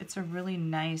it's a really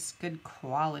nice, good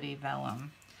quality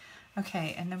vellum.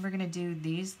 Okay, and then we're gonna do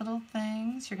these little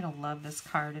things. You're gonna love this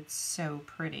card. It's so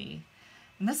pretty.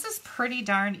 And this is pretty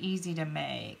darn easy to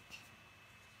make.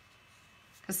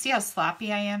 Because see how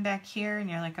sloppy I am back here? And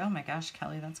you're like, oh my gosh,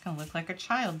 Kelly, that's gonna look like a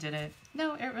child did it.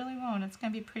 No, it really won't. It's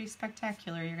gonna be pretty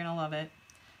spectacular. You're gonna love it.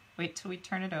 Wait till we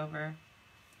turn it over.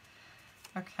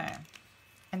 Okay.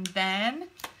 And then,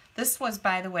 this was,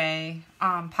 by the way,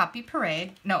 Poppy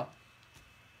Parade. No,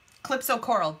 Calypso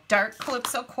Coral. Dark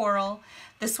Calypso Coral.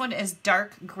 This one is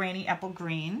dark Granny Apple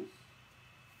Green.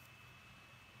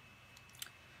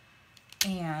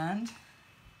 And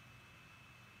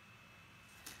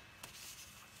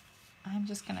I'm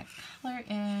just going to color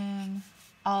in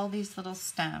all these little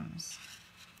stems.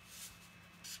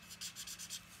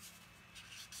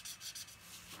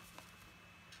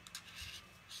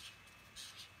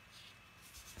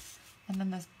 And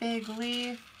then this big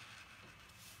leaf.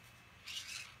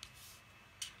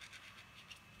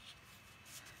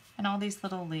 And all these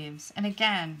little leaves. And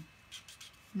again,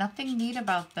 nothing neat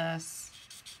about this.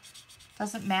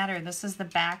 Doesn't matter. This is the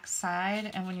back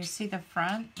side, and when you see the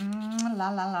front, la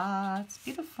la la, it's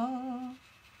beautiful.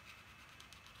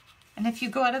 And if you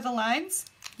go out of the lines,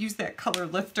 use that color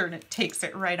lifter and it takes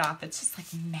it right off. It's just like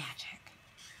magic.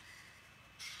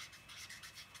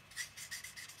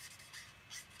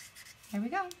 There we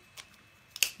go.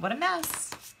 What a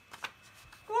mess.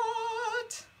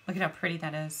 What? Look at how pretty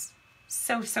that is.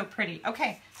 So, so pretty.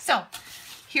 Okay, so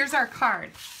here's our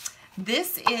card.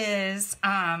 This is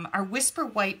our Whisper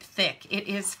White Thick. It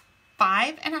is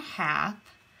 5.5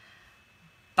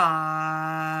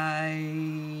 by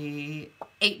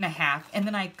 8.5, and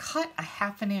then I cut a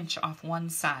 1/2 inch off one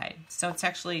side. So it's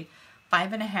actually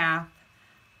 5.5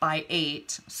 by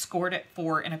 8, scored at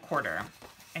 4 1/4.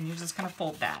 And you're just gonna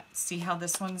fold that. See how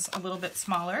this one's a little bit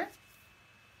smaller?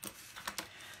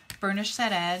 Burnish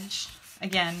that edge.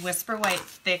 Again, Whisper White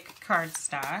Thick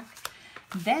cardstock.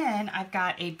 Then I've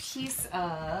got a piece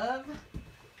of, grab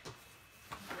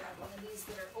one of these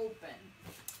that are open.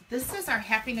 This is our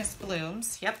Happiness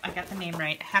Blooms. Yep, I got the name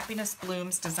right. Happiness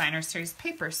Blooms Designer Series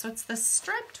paper. So it's the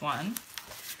striped one.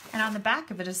 And on the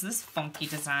back of it is this funky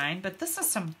design. But this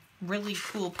is some really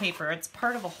cool paper. It's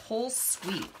part of a whole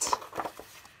suite.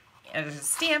 There's a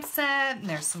stamp set, and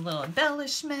there's some little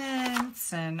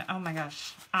embellishments, and oh my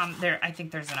gosh. I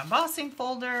think there's an embossing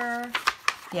folder.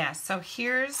 Yeah, so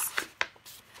here's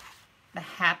the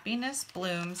Happiness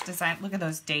Blooms design. Look at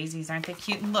those daisies, aren't they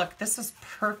cute? And look, this is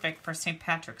perfect for St.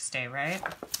 Patrick's Day, right?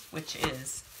 Which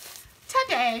is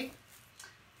today.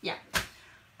 Yeah.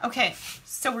 Okay,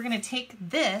 so we're gonna take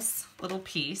this little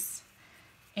piece,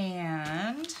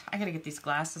 and I gotta get these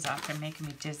glasses off. They're making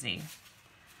me dizzy.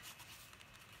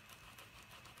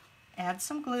 Add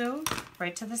some glue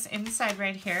right to this inside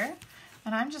right here.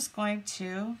 And I'm just going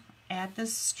to add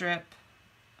this strip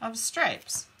of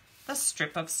stripes. The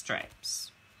strip of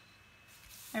stripes.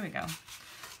 There we go.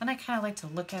 Then I kind of like to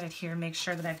look at it here, make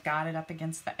sure that I've got it up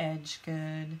against the edge good.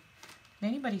 Can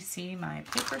anybody see my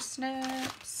paper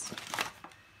snips?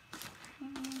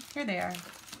 Here they are.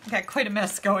 I got quite a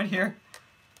mess going here.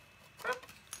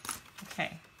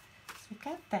 Okay, so we've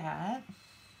got that.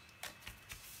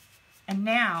 And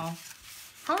now,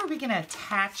 how are we going to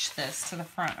attach this to the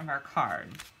front of our card?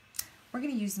 We're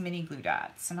going to use mini glue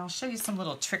dots, and I'll show you some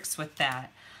little tricks with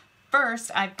that.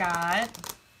 First, I've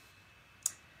got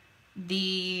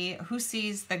the Who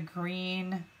Sees the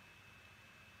Green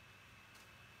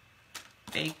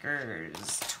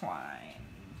Baker's twine.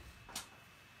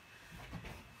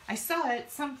 I saw it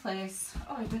someplace.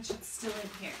 Oh, I bet you it's still in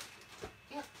here.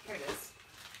 Yep, here it is.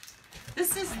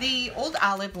 This is the Old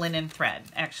Olive linen thread.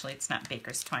 Actually, it's not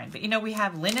Baker's twine, but you know we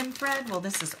have linen thread. Well,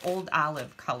 this is Old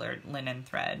Olive colored linen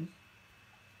thread.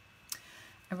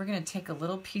 And we're going to take a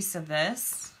little piece of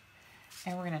this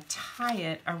and we're going to tie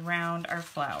it around our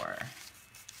flower.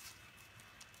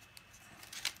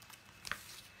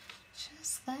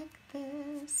 Just like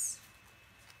this.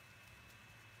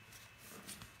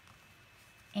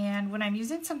 And when I'm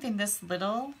using something this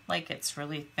little, like it's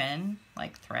really thin,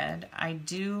 like thread, I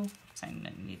do, so I'm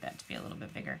going to need that to be a little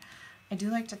bit bigger. I do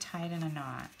like to tie it in a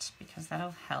knot because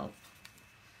that'll help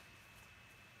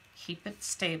keep it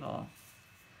stable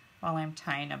while I'm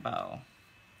tying a bow.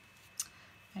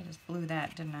 I just blew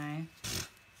that, didn't I? So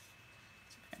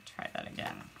I'm going to try that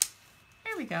again.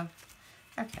 There we go.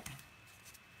 Okay.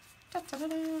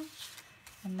 Da-da-da-da.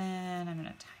 And then I'm going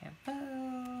to tie a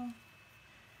bow.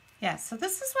 Yeah, so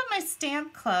this is what my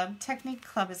Stamp Club, Technique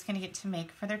Club, is going to get to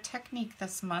make for their technique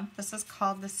this month. This is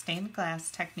called the stained glass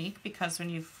technique because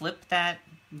when you flip that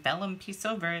vellum piece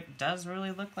over, it does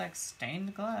really look like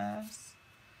stained glass.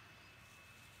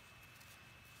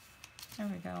 There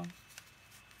we go.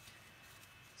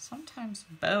 Sometimes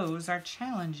bows are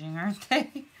challenging, aren't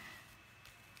they?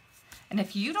 And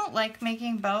if you don't like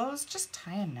making bows, just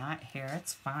tie a knot here.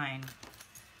 It's fine.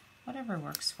 Whatever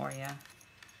works for you.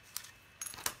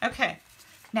 Okay,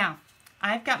 now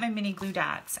I've got my mini glue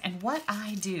dots and what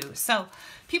I do. So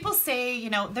people say, you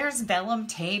know, there's vellum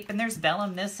tape and there's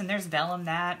vellum this and there's vellum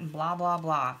that and blah, blah,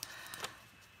 blah.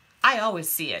 I always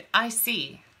see it. I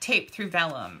see tape through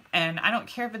vellum and I don't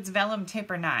care if it's vellum tape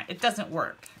or not. It doesn't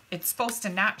work. It's supposed to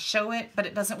not show it, but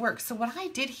it doesn't work. So what I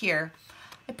did here,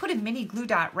 I put a mini glue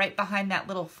dot right behind that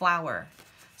little flower.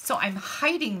 So I'm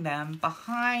hiding them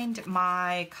behind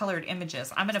my colored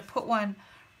images. I'm going to put one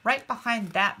right behind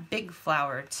that big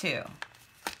flower too.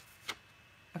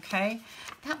 Okay?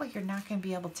 That way you're not going to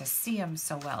be able to see them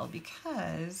so well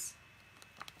because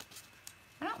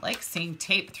I don't like seeing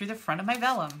tape through the front of my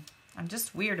vellum. I'm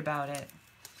just weird about it.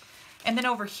 And then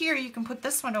over here, you can put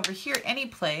this one over here any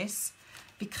place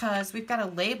because we've got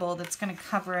a label that's going to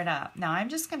cover it up. Now I'm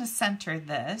just going to center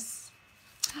this.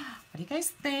 What do you guys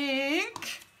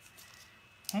think?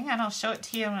 Hang on, I'll show it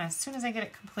to you as soon as I get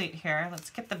it complete here. Let's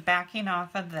get the backing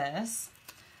off of this.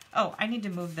 Oh, I need to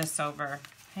move this over.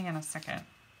 Hang on a second.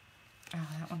 Oh,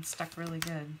 that one stuck really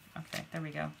good. Okay, there we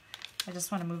go. I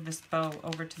just want to move this bow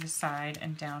over to the side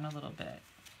and down a little bit.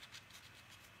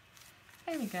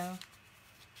 There we go.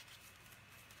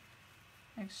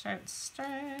 Make sure it's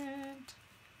straight.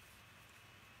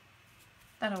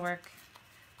 That'll work.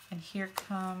 And here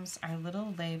comes our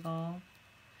little label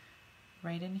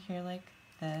right in here like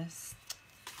this.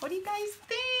 What do you guys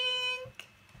think?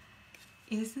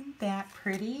 Isn't that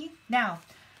pretty? Now,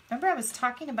 remember I was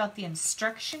talking about the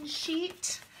instruction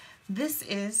sheet? This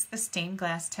is the stained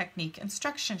glass technique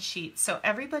instruction sheet. So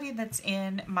everybody that's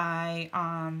in my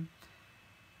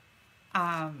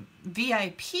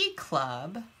VIP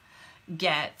club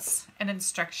gets an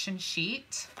instruction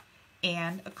sheet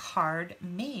and a card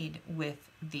made with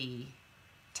the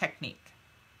technique.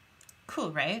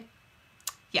 Cool, right?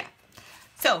 Yeah.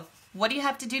 So what do you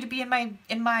have to do to be in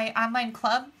my online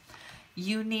club?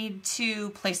 You need to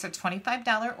place a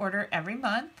 $25 order every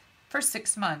month for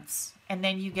 6 months. And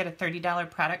then you get a $30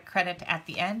 product credit at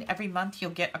the end. Every month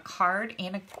you'll get a card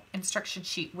and an instruction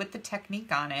sheet with the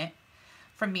technique on it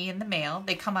from me in the mail.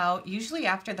 They come out usually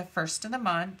after the first of the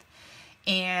month.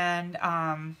 And,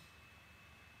 oh,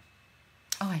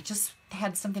 I just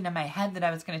had something in my head that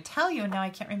I was going to tell you and now I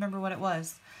can't remember what it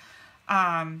was.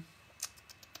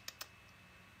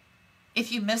 If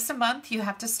you miss a month, you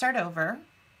have to start over.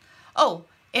 Oh,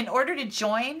 in order to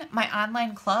join my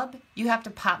online club, you have to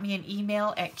pop me an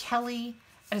email at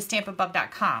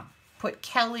kelly@astampabove.com. Put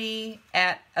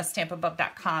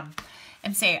kelly@astampabove.com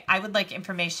and say, I would like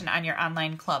information on your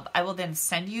online club. I will then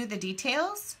send you the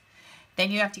details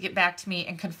then you have to get back to me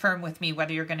and confirm with me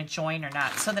whether you're going to join or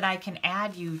not so that I can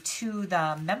add you to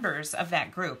the members of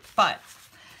that group. But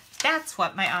that's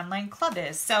what my online club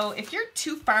is. So if you're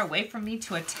too far away from me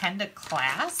to attend a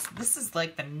class, this is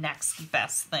like the next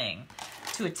best thing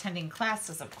to attending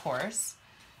classes, of course,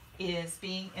 is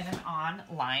being in an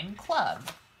online club.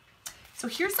 So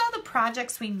here's all the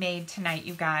projects we made tonight,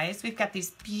 you guys. We've got these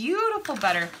beautiful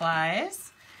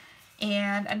butterflies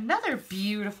and another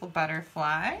beautiful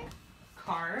butterfly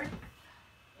card.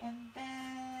 And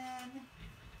then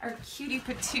our cutie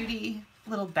patootie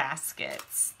little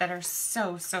baskets that are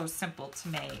so, so simple to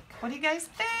make. What do you guys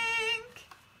think?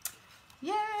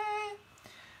 Yay!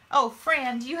 Oh,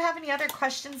 Fran, do you have any other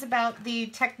questions about the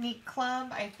Technique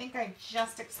Club? I think I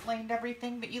just explained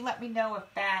everything, but you let me know if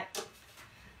that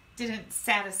didn't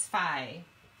satisfy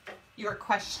your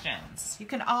questions. You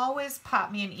can always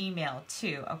pop me an email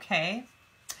too, okay?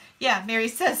 Yeah, Mary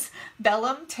says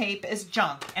vellum tape is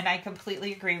junk, and I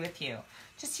completely agree with you.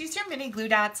 Just use your mini glue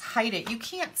dots, hide it. You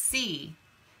can't see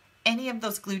any of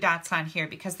those glue dots on here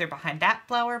because they're behind that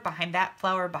flower,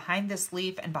 behind this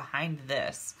leaf, and behind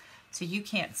this. So you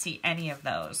can't see any of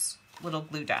those little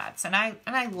glue dots. And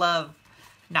I love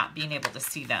not being able to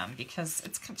see them because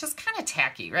it's just kind of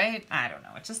tacky, right? I don't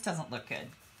know. It just doesn't look good.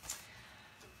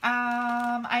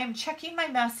 I am checking my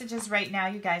messages right now,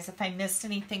 you guys. If I missed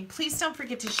anything, please don't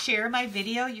forget to share my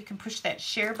video. You can push that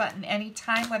share button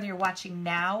anytime, whether you're watching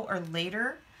now or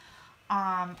later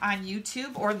on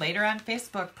YouTube or later on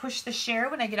Facebook. Push the share.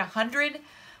 When I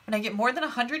get more than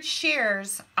 100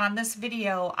 shares on this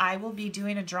video, I will be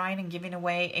doing a drawing and giving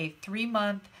away a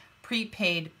 3-month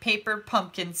prepaid paper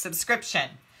pumpkin subscription.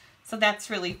 So that's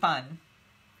really fun.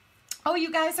 Oh,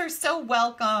 you guys are so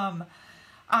welcome.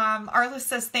 Arla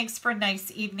says, thanks for a nice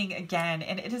evening again.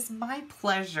 And it is my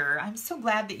pleasure. I'm so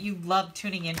glad that you love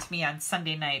tuning in to me on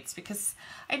Sunday nights because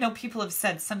I know people have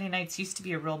said Sunday nights used to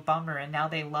be a real bummer and now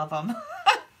they love them.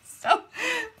 So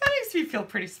that makes me feel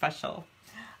pretty special.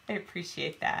 I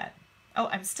appreciate that. Oh,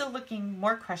 I'm still looking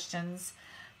more questions.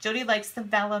 Jody likes the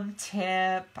vellum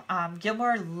tip.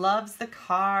 Gilmore loves the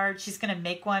card. She's going to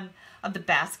make one of the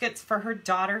baskets for her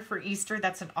daughter for Easter.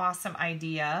 That's an awesome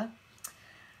idea.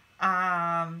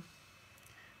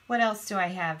 What else do I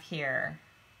have here?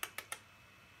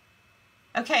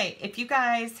 Okay, if you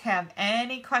guys have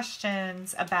any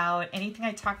questions about anything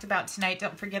I talked about tonight,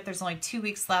 don't forget there's only 2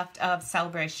 weeks left of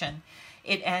celebration.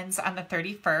 It ends on the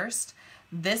 31st.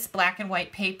 This black and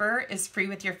white paper is free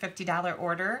with your $50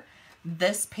 order.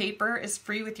 This paper is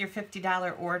free with your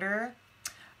 $50 order.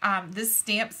 This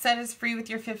stamp set is free with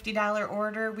your $50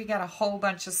 order. We got a whole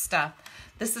bunch of stuff.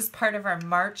 This is part of our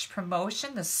March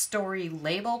promotion, the Story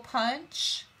Label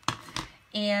Punch,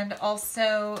 and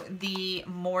also the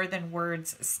More Than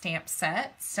Words stamp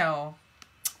set. So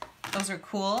those are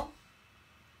cool.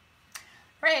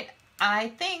 Right, I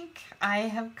think I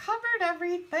have covered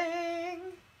everything.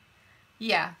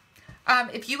 Yeah.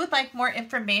 If you would like more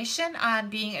information on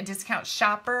being a discount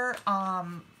shopper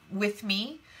with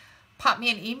me, pop me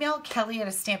an email,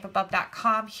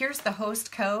 kelly@astampabove.com. Here's the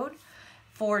host code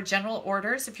for general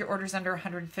orders. If your order's under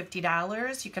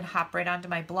 $150, you can hop right onto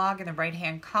my blog in the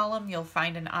right-hand column. You'll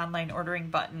find an online ordering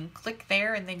button. Click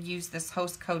there and then use this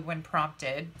host code when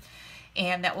prompted.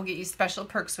 And that will get you special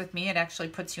perks with me. It actually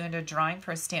puts you into a drawing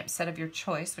for a stamp set of your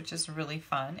choice, which is really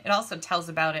fun. It also tells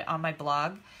about it on my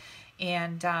blog.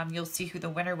 And you'll see who the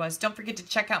winner was. Don't forget to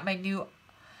check out my new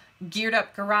Geared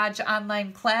Up Garage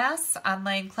online class.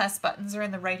 Online class buttons are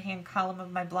in the right-hand column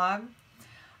of my blog.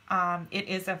 It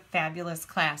is a fabulous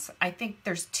class. I think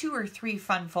there's 2 or 3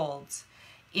 fun folds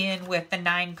in with the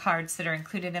 9 cards that are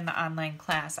included in the online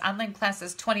class. Online class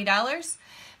is $20.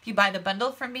 If you buy the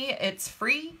bundle from me, it's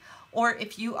free. Or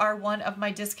if you are one of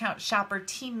my discount shopper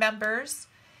team members,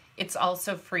 it's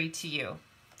also free to you.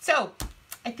 So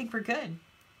I think we're good.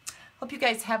 Hope you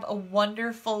guys have a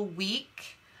wonderful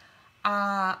week.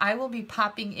 I will be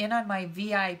popping in on my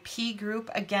VIP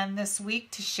group again this week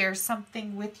to share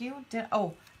something with you.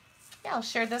 Oh, yeah, I'll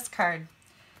share this card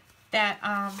that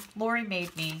Lori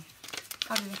made me.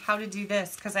 How to do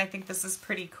this, because I think this is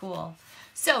pretty cool.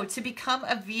 So to become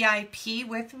a VIP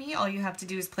with me, all you have to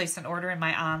do is place an order in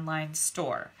my online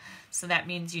store. So that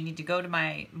means you need to go to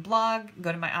my blog,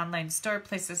 go to my online store,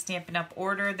 place a Stampin' Up!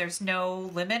 Order. There's no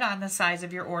limit on the size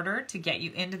of your order to get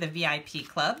you into the VIP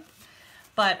club.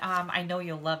 But I know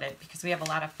you'll love it because we have a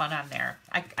lot of fun on there.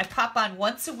 I pop on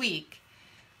once a week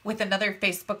with another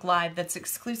Facebook Live that's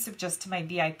exclusive just to my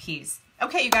VIPs.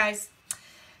 Okay, you guys,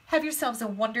 have yourselves a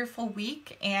wonderful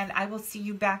week, and I will see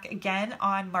you back again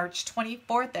on March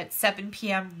 24th at 7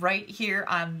 p.m. right here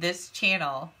on this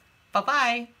channel.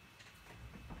 Bye-bye.